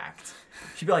react.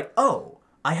 She'd be like, oh,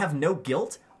 I have no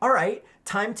guilt? All right,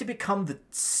 time to become the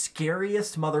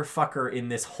scariest motherfucker in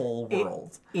this whole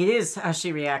world. It is how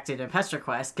she reacted in Pester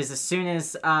Quest, because as soon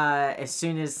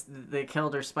as they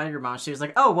killed her spider mom, she was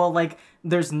like, oh, well, like,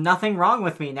 there's nothing wrong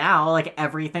with me now. Like,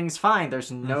 everything's fine.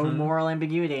 There's no moral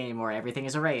ambiguity anymore. Everything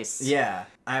is erased. Yeah,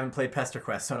 I haven't played Pester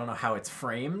Quest, so I don't know how it's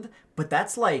framed, but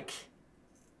that's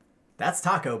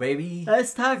Taco, baby.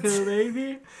 That's Taco,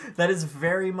 baby. That is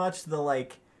very much the,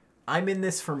 like, I'm in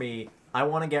this for me. I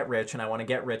want to get rich, and I want to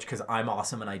get rich because I'm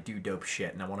awesome and I do dope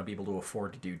shit, and I want to be able to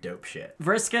afford to do dope shit.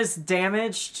 Vriska's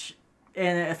damaged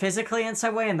physically in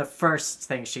some way, and the first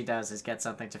thing she does is get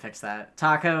something to fix that.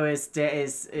 Taco is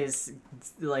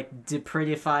like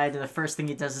depretified, and the first thing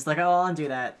he does is like, oh, I'll undo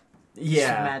that.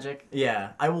 Yeah, magic.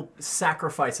 Yeah, I will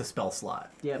sacrifice a spell slot.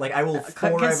 Yeah, like I will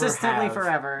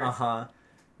forever.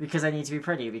 Because I need to be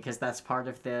pretty, because that's part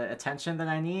of the attention that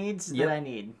I need. I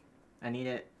need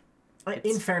it.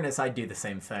 In fairness, I'd do the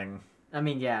same thing. I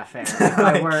mean, yeah, fair. If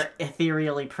I were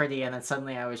ethereally pretty and then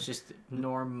suddenly I was just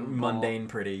normal. Mundane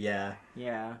pretty, yeah.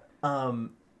 Yeah.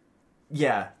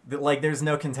 Yeah, like, there's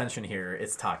no contention here.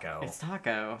 It's Taco. It's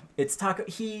Taco. It's Taco.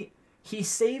 He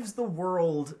saves the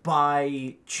world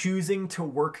by choosing to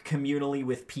work communally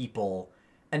with people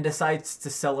and decides to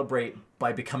celebrate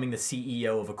by becoming the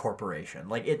CEO of a corporation.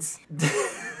 Like, it's...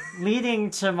 Leading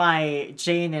to my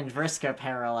Jane and Vriska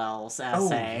parallels essay.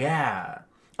 Oh, yeah.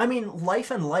 I mean,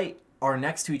 life and light are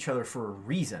next to each other for a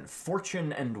reason.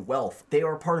 Fortune and wealth, they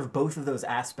are part of both of those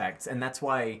aspects, and that's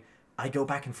why I go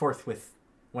back and forth with...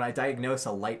 When I diagnose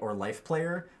a light or life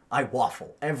player, I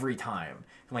waffle every time.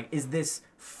 I'm like, is this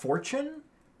fortune?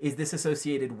 Is this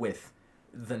associated with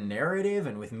the narrative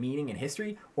and with meaning and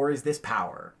history? Or is this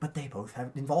power? But they both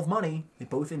involve money. They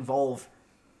both involve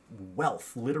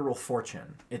wealth, literal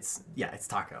fortune. It's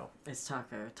Taco. It's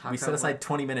Taco. We set aside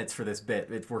 20 minutes for this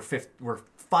bit. We're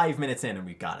 5 minutes in and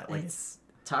we got it. Like, it's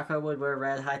Taco would wear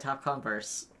red high top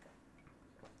Converse.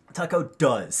 Taco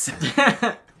does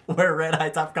wear red high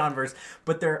top Converse,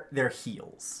 but they're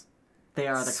heels. They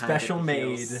are the special kind of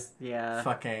made, heels. Yeah,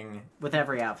 fucking with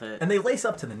every outfit, and they lace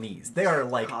up to the knees. They are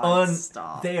like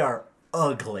stop. They are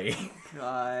ugly.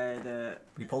 God,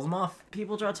 he pulls them off.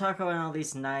 People draw Taco in all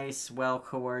these nice, well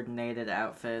coordinated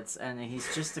outfits, and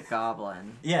he's just a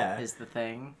goblin. Yeah, is the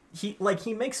thing. He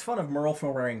makes fun of Merle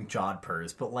for wearing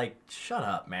jodhpurs, but like, shut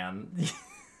up, man.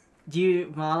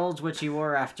 You modeled what you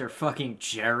wore after fucking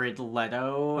Jared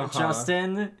Leto,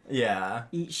 Justin. Yeah.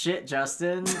 Eat shit,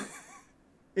 Justin.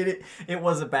 It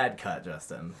was a bad cut,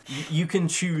 Justin. You can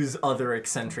choose other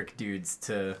eccentric dudes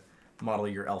to model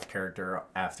your elf character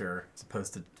after, as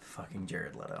opposed to fucking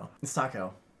Jared Leto. It's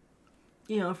Taco.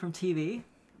 You know, from TV.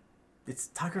 It's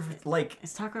Taco, like...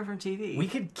 It's Taco from TV. We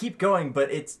could keep going,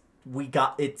 but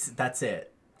that's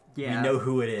it. Yeah. We know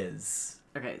who it is.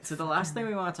 Okay, so the last thing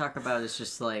we want to talk about is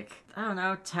just, like, I don't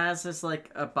know, Taz is,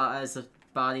 like, as a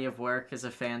body of work, as a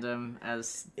fandom,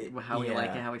 as how we like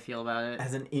it, how we feel about it.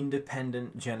 As an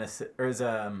independent genesis, or as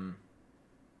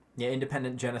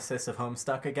independent genesis of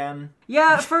Homestuck again.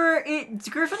 Yeah,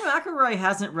 Griffin McElroy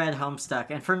hasn't read Homestuck,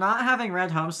 and for not having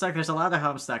read Homestuck, there's a lot of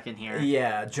Homestuck in here.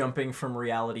 Yeah, jumping from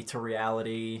reality to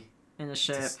reality. In a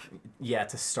ship.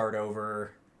 To start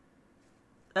over.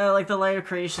 Like the Layer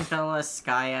Creation got a lot of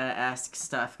Skaya-esque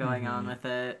stuff going on with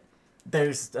it.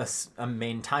 There's a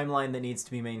main timeline that needs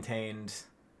to be maintained.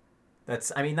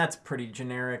 That's pretty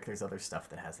generic. There's other stuff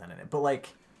that has that in it. But,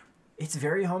 like, it's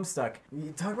very Homestuck.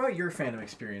 You talk about your fandom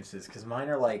experiences, because mine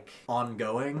are, like,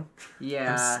 ongoing.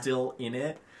 Yeah. I'm still in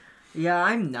it. Yeah,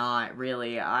 I'm not,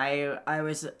 really. I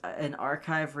was an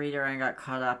archive reader and got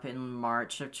caught up in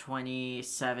March of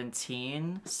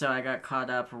 2017. So I got caught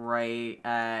up right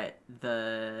at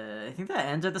I think the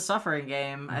end of the Suffering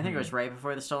game. I think it was right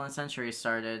before the Stolen Century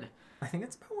started. I think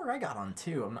that's about where I got on,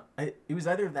 too. It was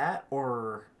either that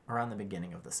or around the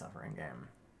beginning of the Suffering game.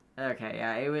 Okay,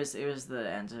 yeah, it was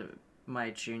the end of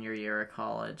my junior year of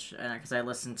college, and because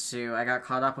I got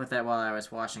caught up with it while I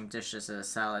was washing dishes at a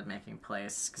salad making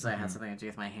place, because I had something to do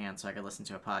with my hands, so I could listen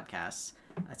to a podcast.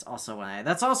 That's also when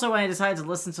I decided to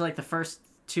listen to, like, the first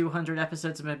 200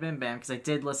 episodes of my Bim Bam, because I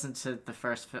did listen to the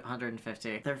first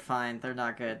 150. They're fine, they're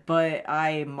not good. But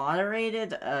I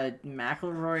moderated a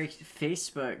McElroy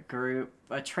Facebook group,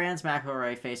 a trans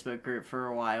McElroy Facebook group for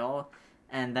a while,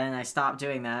 and then I stopped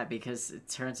doing that because it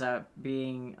turns out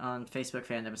being on Facebook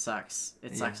fandom sucks.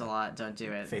 It sucks a lot. Don't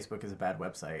do it. Facebook is a bad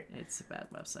website. It's a bad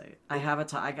website. I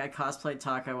cosplayed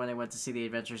Taco when I went to see the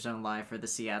Adventure Zone live for the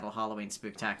Seattle Halloween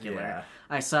Spooktacular. Yeah.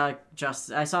 I saw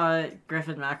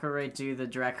Griffin McElroy do the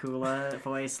Dracula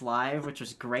voice live, which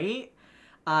was great.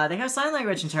 They have sign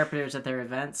language interpreters at their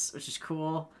events, which is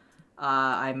cool.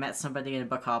 I met somebody in a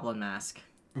Bokoblin mask.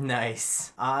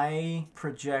 Nice. I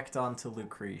project onto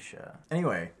Lucretia.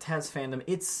 Anyway, Taz fandom,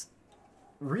 it's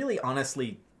really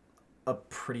honestly a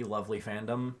pretty lovely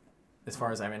fandom as far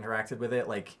as I've interacted with it.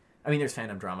 Like, I mean, there's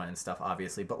fandom drama and stuff,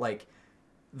 obviously, but, like,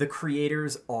 the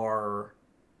creators are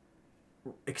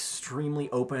extremely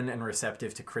open and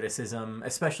receptive to criticism,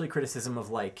 especially criticism of,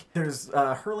 like, there's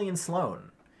Hurley and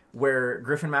Sloan, where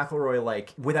Griffin McElroy,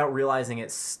 like, without realizing it,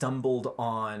 stumbled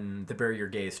on the bury your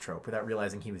gays trope without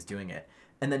realizing he was doing it.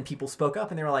 And then people spoke up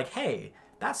and they were like, hey,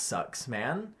 that sucks,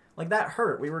 man. Like, that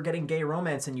hurt. We were getting gay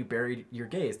romance and you buried your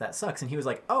gays. That sucks. And he was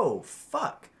like, oh,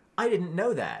 fuck. I didn't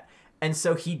know that. And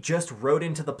so he just wrote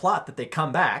into the plot that they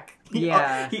come back.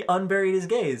 He unburied his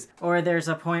gaze. Or there's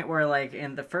a point where, like,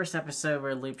 in the first episode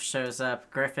where Loop shows up,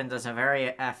 Griffin does a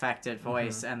very affected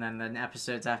voice, and then the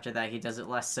episodes after that, he does it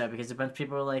less so, because a bunch of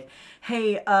people were like,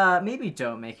 hey, maybe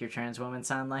don't make your trans woman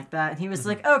sound like that. And he was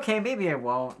like, okay, maybe I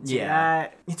won't do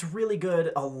that. It's really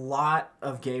good. A lot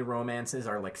of gay romances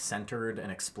are, like, centered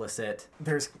and explicit.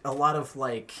 There's a lot of,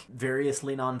 like,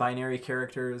 variously non-binary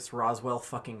characters. Roswell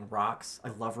fucking rocks. I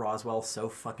love Roswell so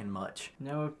fucking much.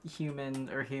 No human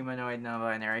or humanoid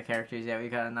non-binary characters yet. We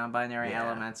got a non-binary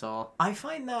elemental. I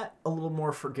find that a little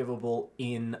more forgivable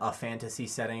in a fantasy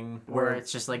setting where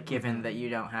it's just like given that you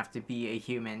don't have to be a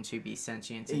human to be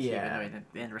sentient and humanoid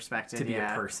and respected. To be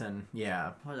a person.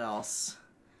 Yeah. What else?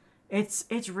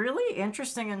 It's really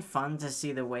interesting and fun to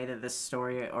see the way that this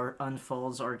story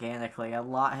unfolds organically. A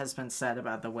lot has been said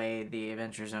about the way the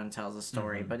Adventure Zone tells a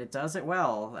story, but it does it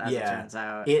well, as it turns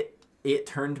out. It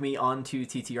turned me on to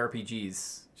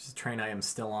TTRPGs. Which is a train I am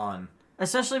still on.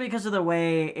 Especially because of the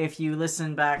way, if you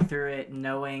listen back through it,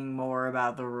 knowing more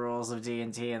about the rules of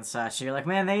D&D and such, you're like,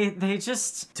 man, they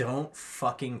just... don't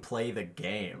fucking play the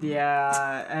game.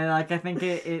 Yeah, and, like, I think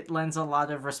it lends a lot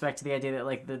of respect to the idea that,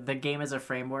 like, the game is a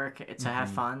framework to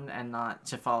have fun and not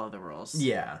to follow the rules.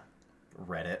 Yeah.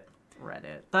 Reddit.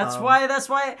 That's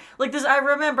why, like, this, I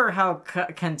remember how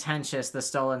contentious the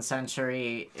Stolen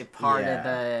Century part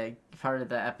of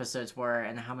the episodes were,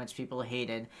 and how much people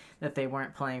hated that they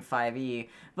weren't playing 5e.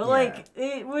 But like,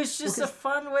 it was just a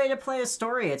fun way to play a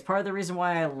story. It's part of the reason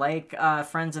why I like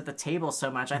Friends at the Table so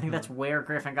much. I think that's where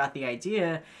Griffin got the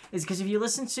idea, is because if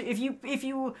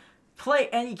you play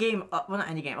any game, well, not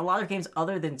any game, a lot of games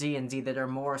other than D&D that are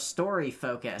more story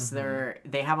focused.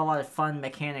 They have a lot of fun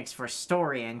mechanics for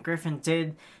story, and Griffin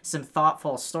did some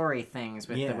thoughtful story things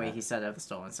with the way he set up the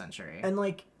Stolen Century. And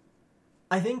like,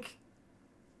 I think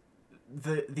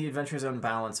the Adventure Zone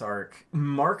balance arc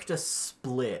marked a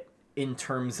split in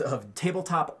terms of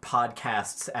tabletop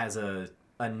podcasts as a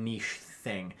niche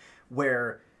thing,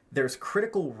 where there's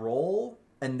Critical Role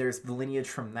and there's the lineage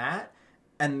from that,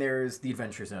 and there's the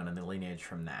Adventure Zone and the lineage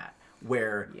from that,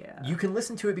 where you can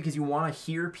listen to it because you want to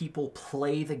hear people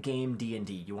play the game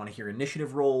D&D. You want to hear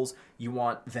initiative rolls, you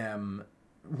want them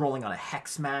rolling on a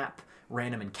hex map,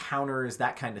 random encounters,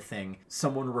 that kind of thing.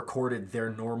 Someone recorded their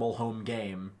normal home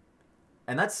game,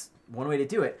 and that's one way to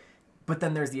do it. But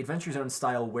then there's the Adventure Zone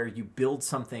style where you build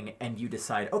something and you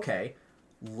decide, okay,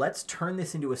 let's turn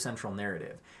this into a central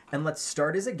narrative. And let's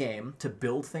start as a game to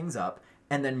build things up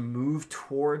and then move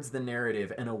towards the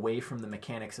narrative and away from the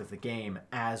mechanics of the game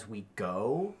as we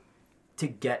go to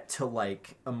get to,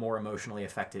 like, a more emotionally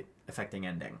affecting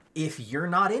ending. If you're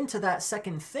not into that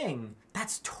second thing,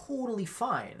 that's totally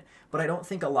fine. But I don't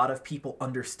think a lot of people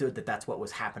understood that that's what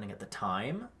was happening at the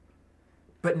time.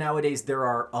 But nowadays there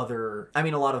are other... I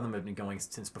mean, a lot of them have been going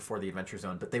since before the Adventure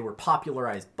Zone, but they were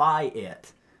popularized by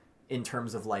it in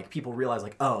terms of, like, people realize,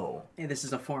 like, oh... Hey, this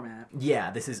is a format.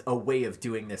 Yeah, this is a way of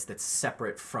doing this that's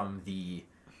separate from the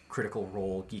Critical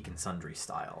Role, Geek and Sundry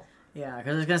style. Yeah,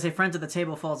 because I was going to say Friends at the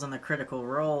Table falls in the Critical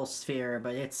Role sphere,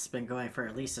 but it's been going for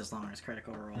at least as long as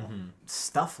Critical Role.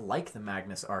 Stuff like the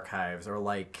Magnus Archives, or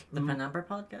like... The Penumbra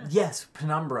podcast? Yes,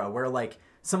 Penumbra, where, like,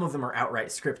 some of them are outright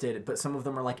scripted, but some of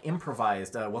them are, like,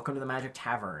 improvised. Welcome to the Magic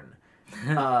Tavern.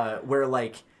 Where,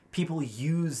 like, people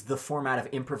use the format of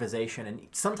improvisation and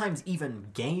sometimes even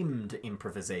gamed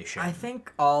improvisation. I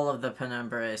think all of the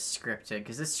Penumbra is scripted,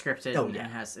 because it's scripted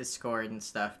and it's scored and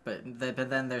stuff, but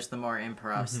then there's the more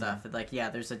improv stuff. Like,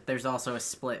 there's also a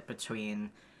split between,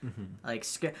 like,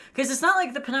 because it's not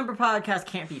like the Penumbra podcast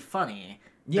can't be funny.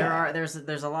 Yeah. There's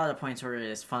a lot of points where it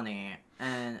is funny,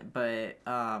 but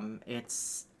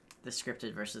it's the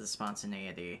scripted versus the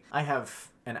spontaneity. I have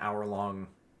an hour-long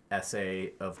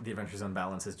essay of the Adventure Zone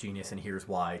balance as genius, and here's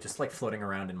why, just, like, floating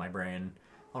around in my brain.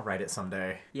 I'll write it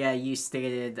someday. Yeah, you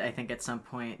stated, I think at some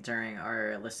point during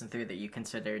our listen through, that you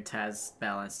considered Taz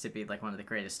Balance to be, like, one of the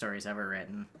greatest stories ever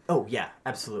written. Oh yeah,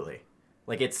 absolutely.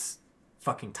 Like, it's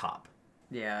fucking top.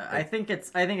 Yeah, I think it's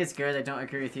good. I don't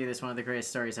agree with you that it's one of the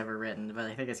greatest stories ever written, but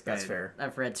I think it's good. That's fair.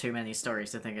 I've read too many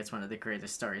stories to think it's one of the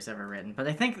greatest stories ever written. But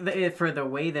I think that for the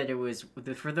way that it was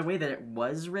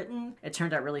written, it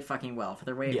turned out really fucking well. For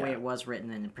the way it was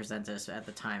written and presented at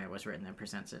the time it was written and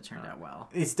presented, it turned out well.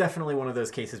 It's definitely one of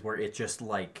those cases where it just,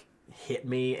 like, hit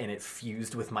me and it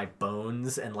fused with my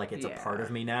bones and, like, it's a part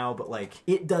of me now. But, like,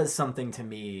 it does something to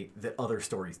me that other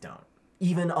stories don't.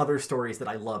 Even other stories that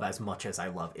I love as much as I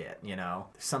love it, you know?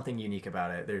 There's something unique about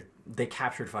it. They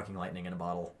captured fucking lightning in a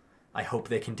bottle. I hope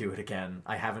they can do it again.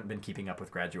 I haven't been keeping up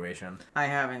with graduation. I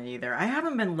haven't either. I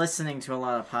haven't been listening to a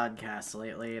lot of podcasts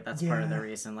lately. That's part of the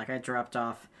reason. Like, I dropped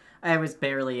off. I was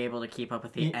barely able to keep up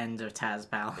with the end of Taz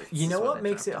Balance. You know what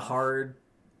makes it hard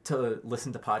to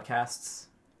listen to podcasts?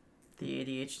 The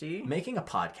ADHD? Making a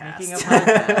podcast. Making a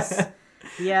podcast.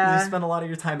 Yeah. You spend a lot of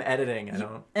your time editing.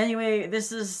 Anyway,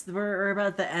 we're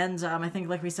about the end. I think,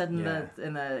 like we said in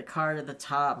the card at the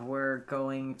top, we're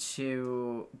going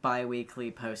to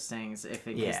bi-weekly postings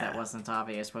in case that wasn't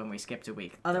obvious when we skipped a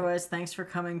week. Otherwise, thanks for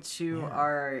coming to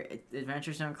our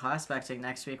Adventure Zone class spectating.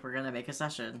 Next week, we're gonna make a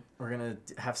session. We're gonna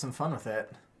have some fun with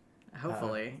it.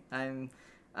 Hopefully,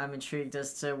 I'm intrigued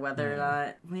as to whether or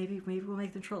not maybe we'll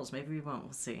make them trolls. Maybe we won't.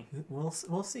 We'll see.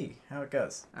 We'll see how it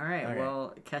goes. All right. Okay.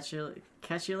 Well, catch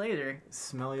you later.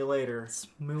 Smell you later.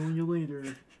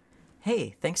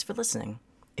 Hey, thanks for listening.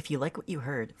 If you like what you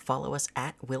heard, follow us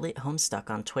at WillItHomestuck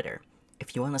on Twitter.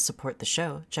 If you want to support the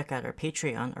show, check out our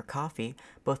Patreon or Ko-fi,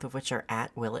 both of which are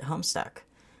at WillItHomestuck.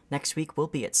 Next week, we'll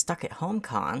be at Stuck at Home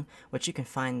Con, which you can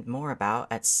find more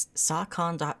about at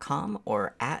sawcon.com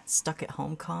or at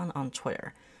StuckAtHomeCon on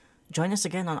Twitter. Join us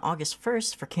again on August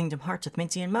 1st for Kingdom Hearts with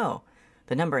Minty and Mo.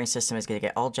 The numbering system is going to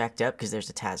get all jacked up because there's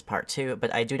a Taz Part 2,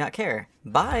 but I do not care.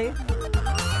 Bye!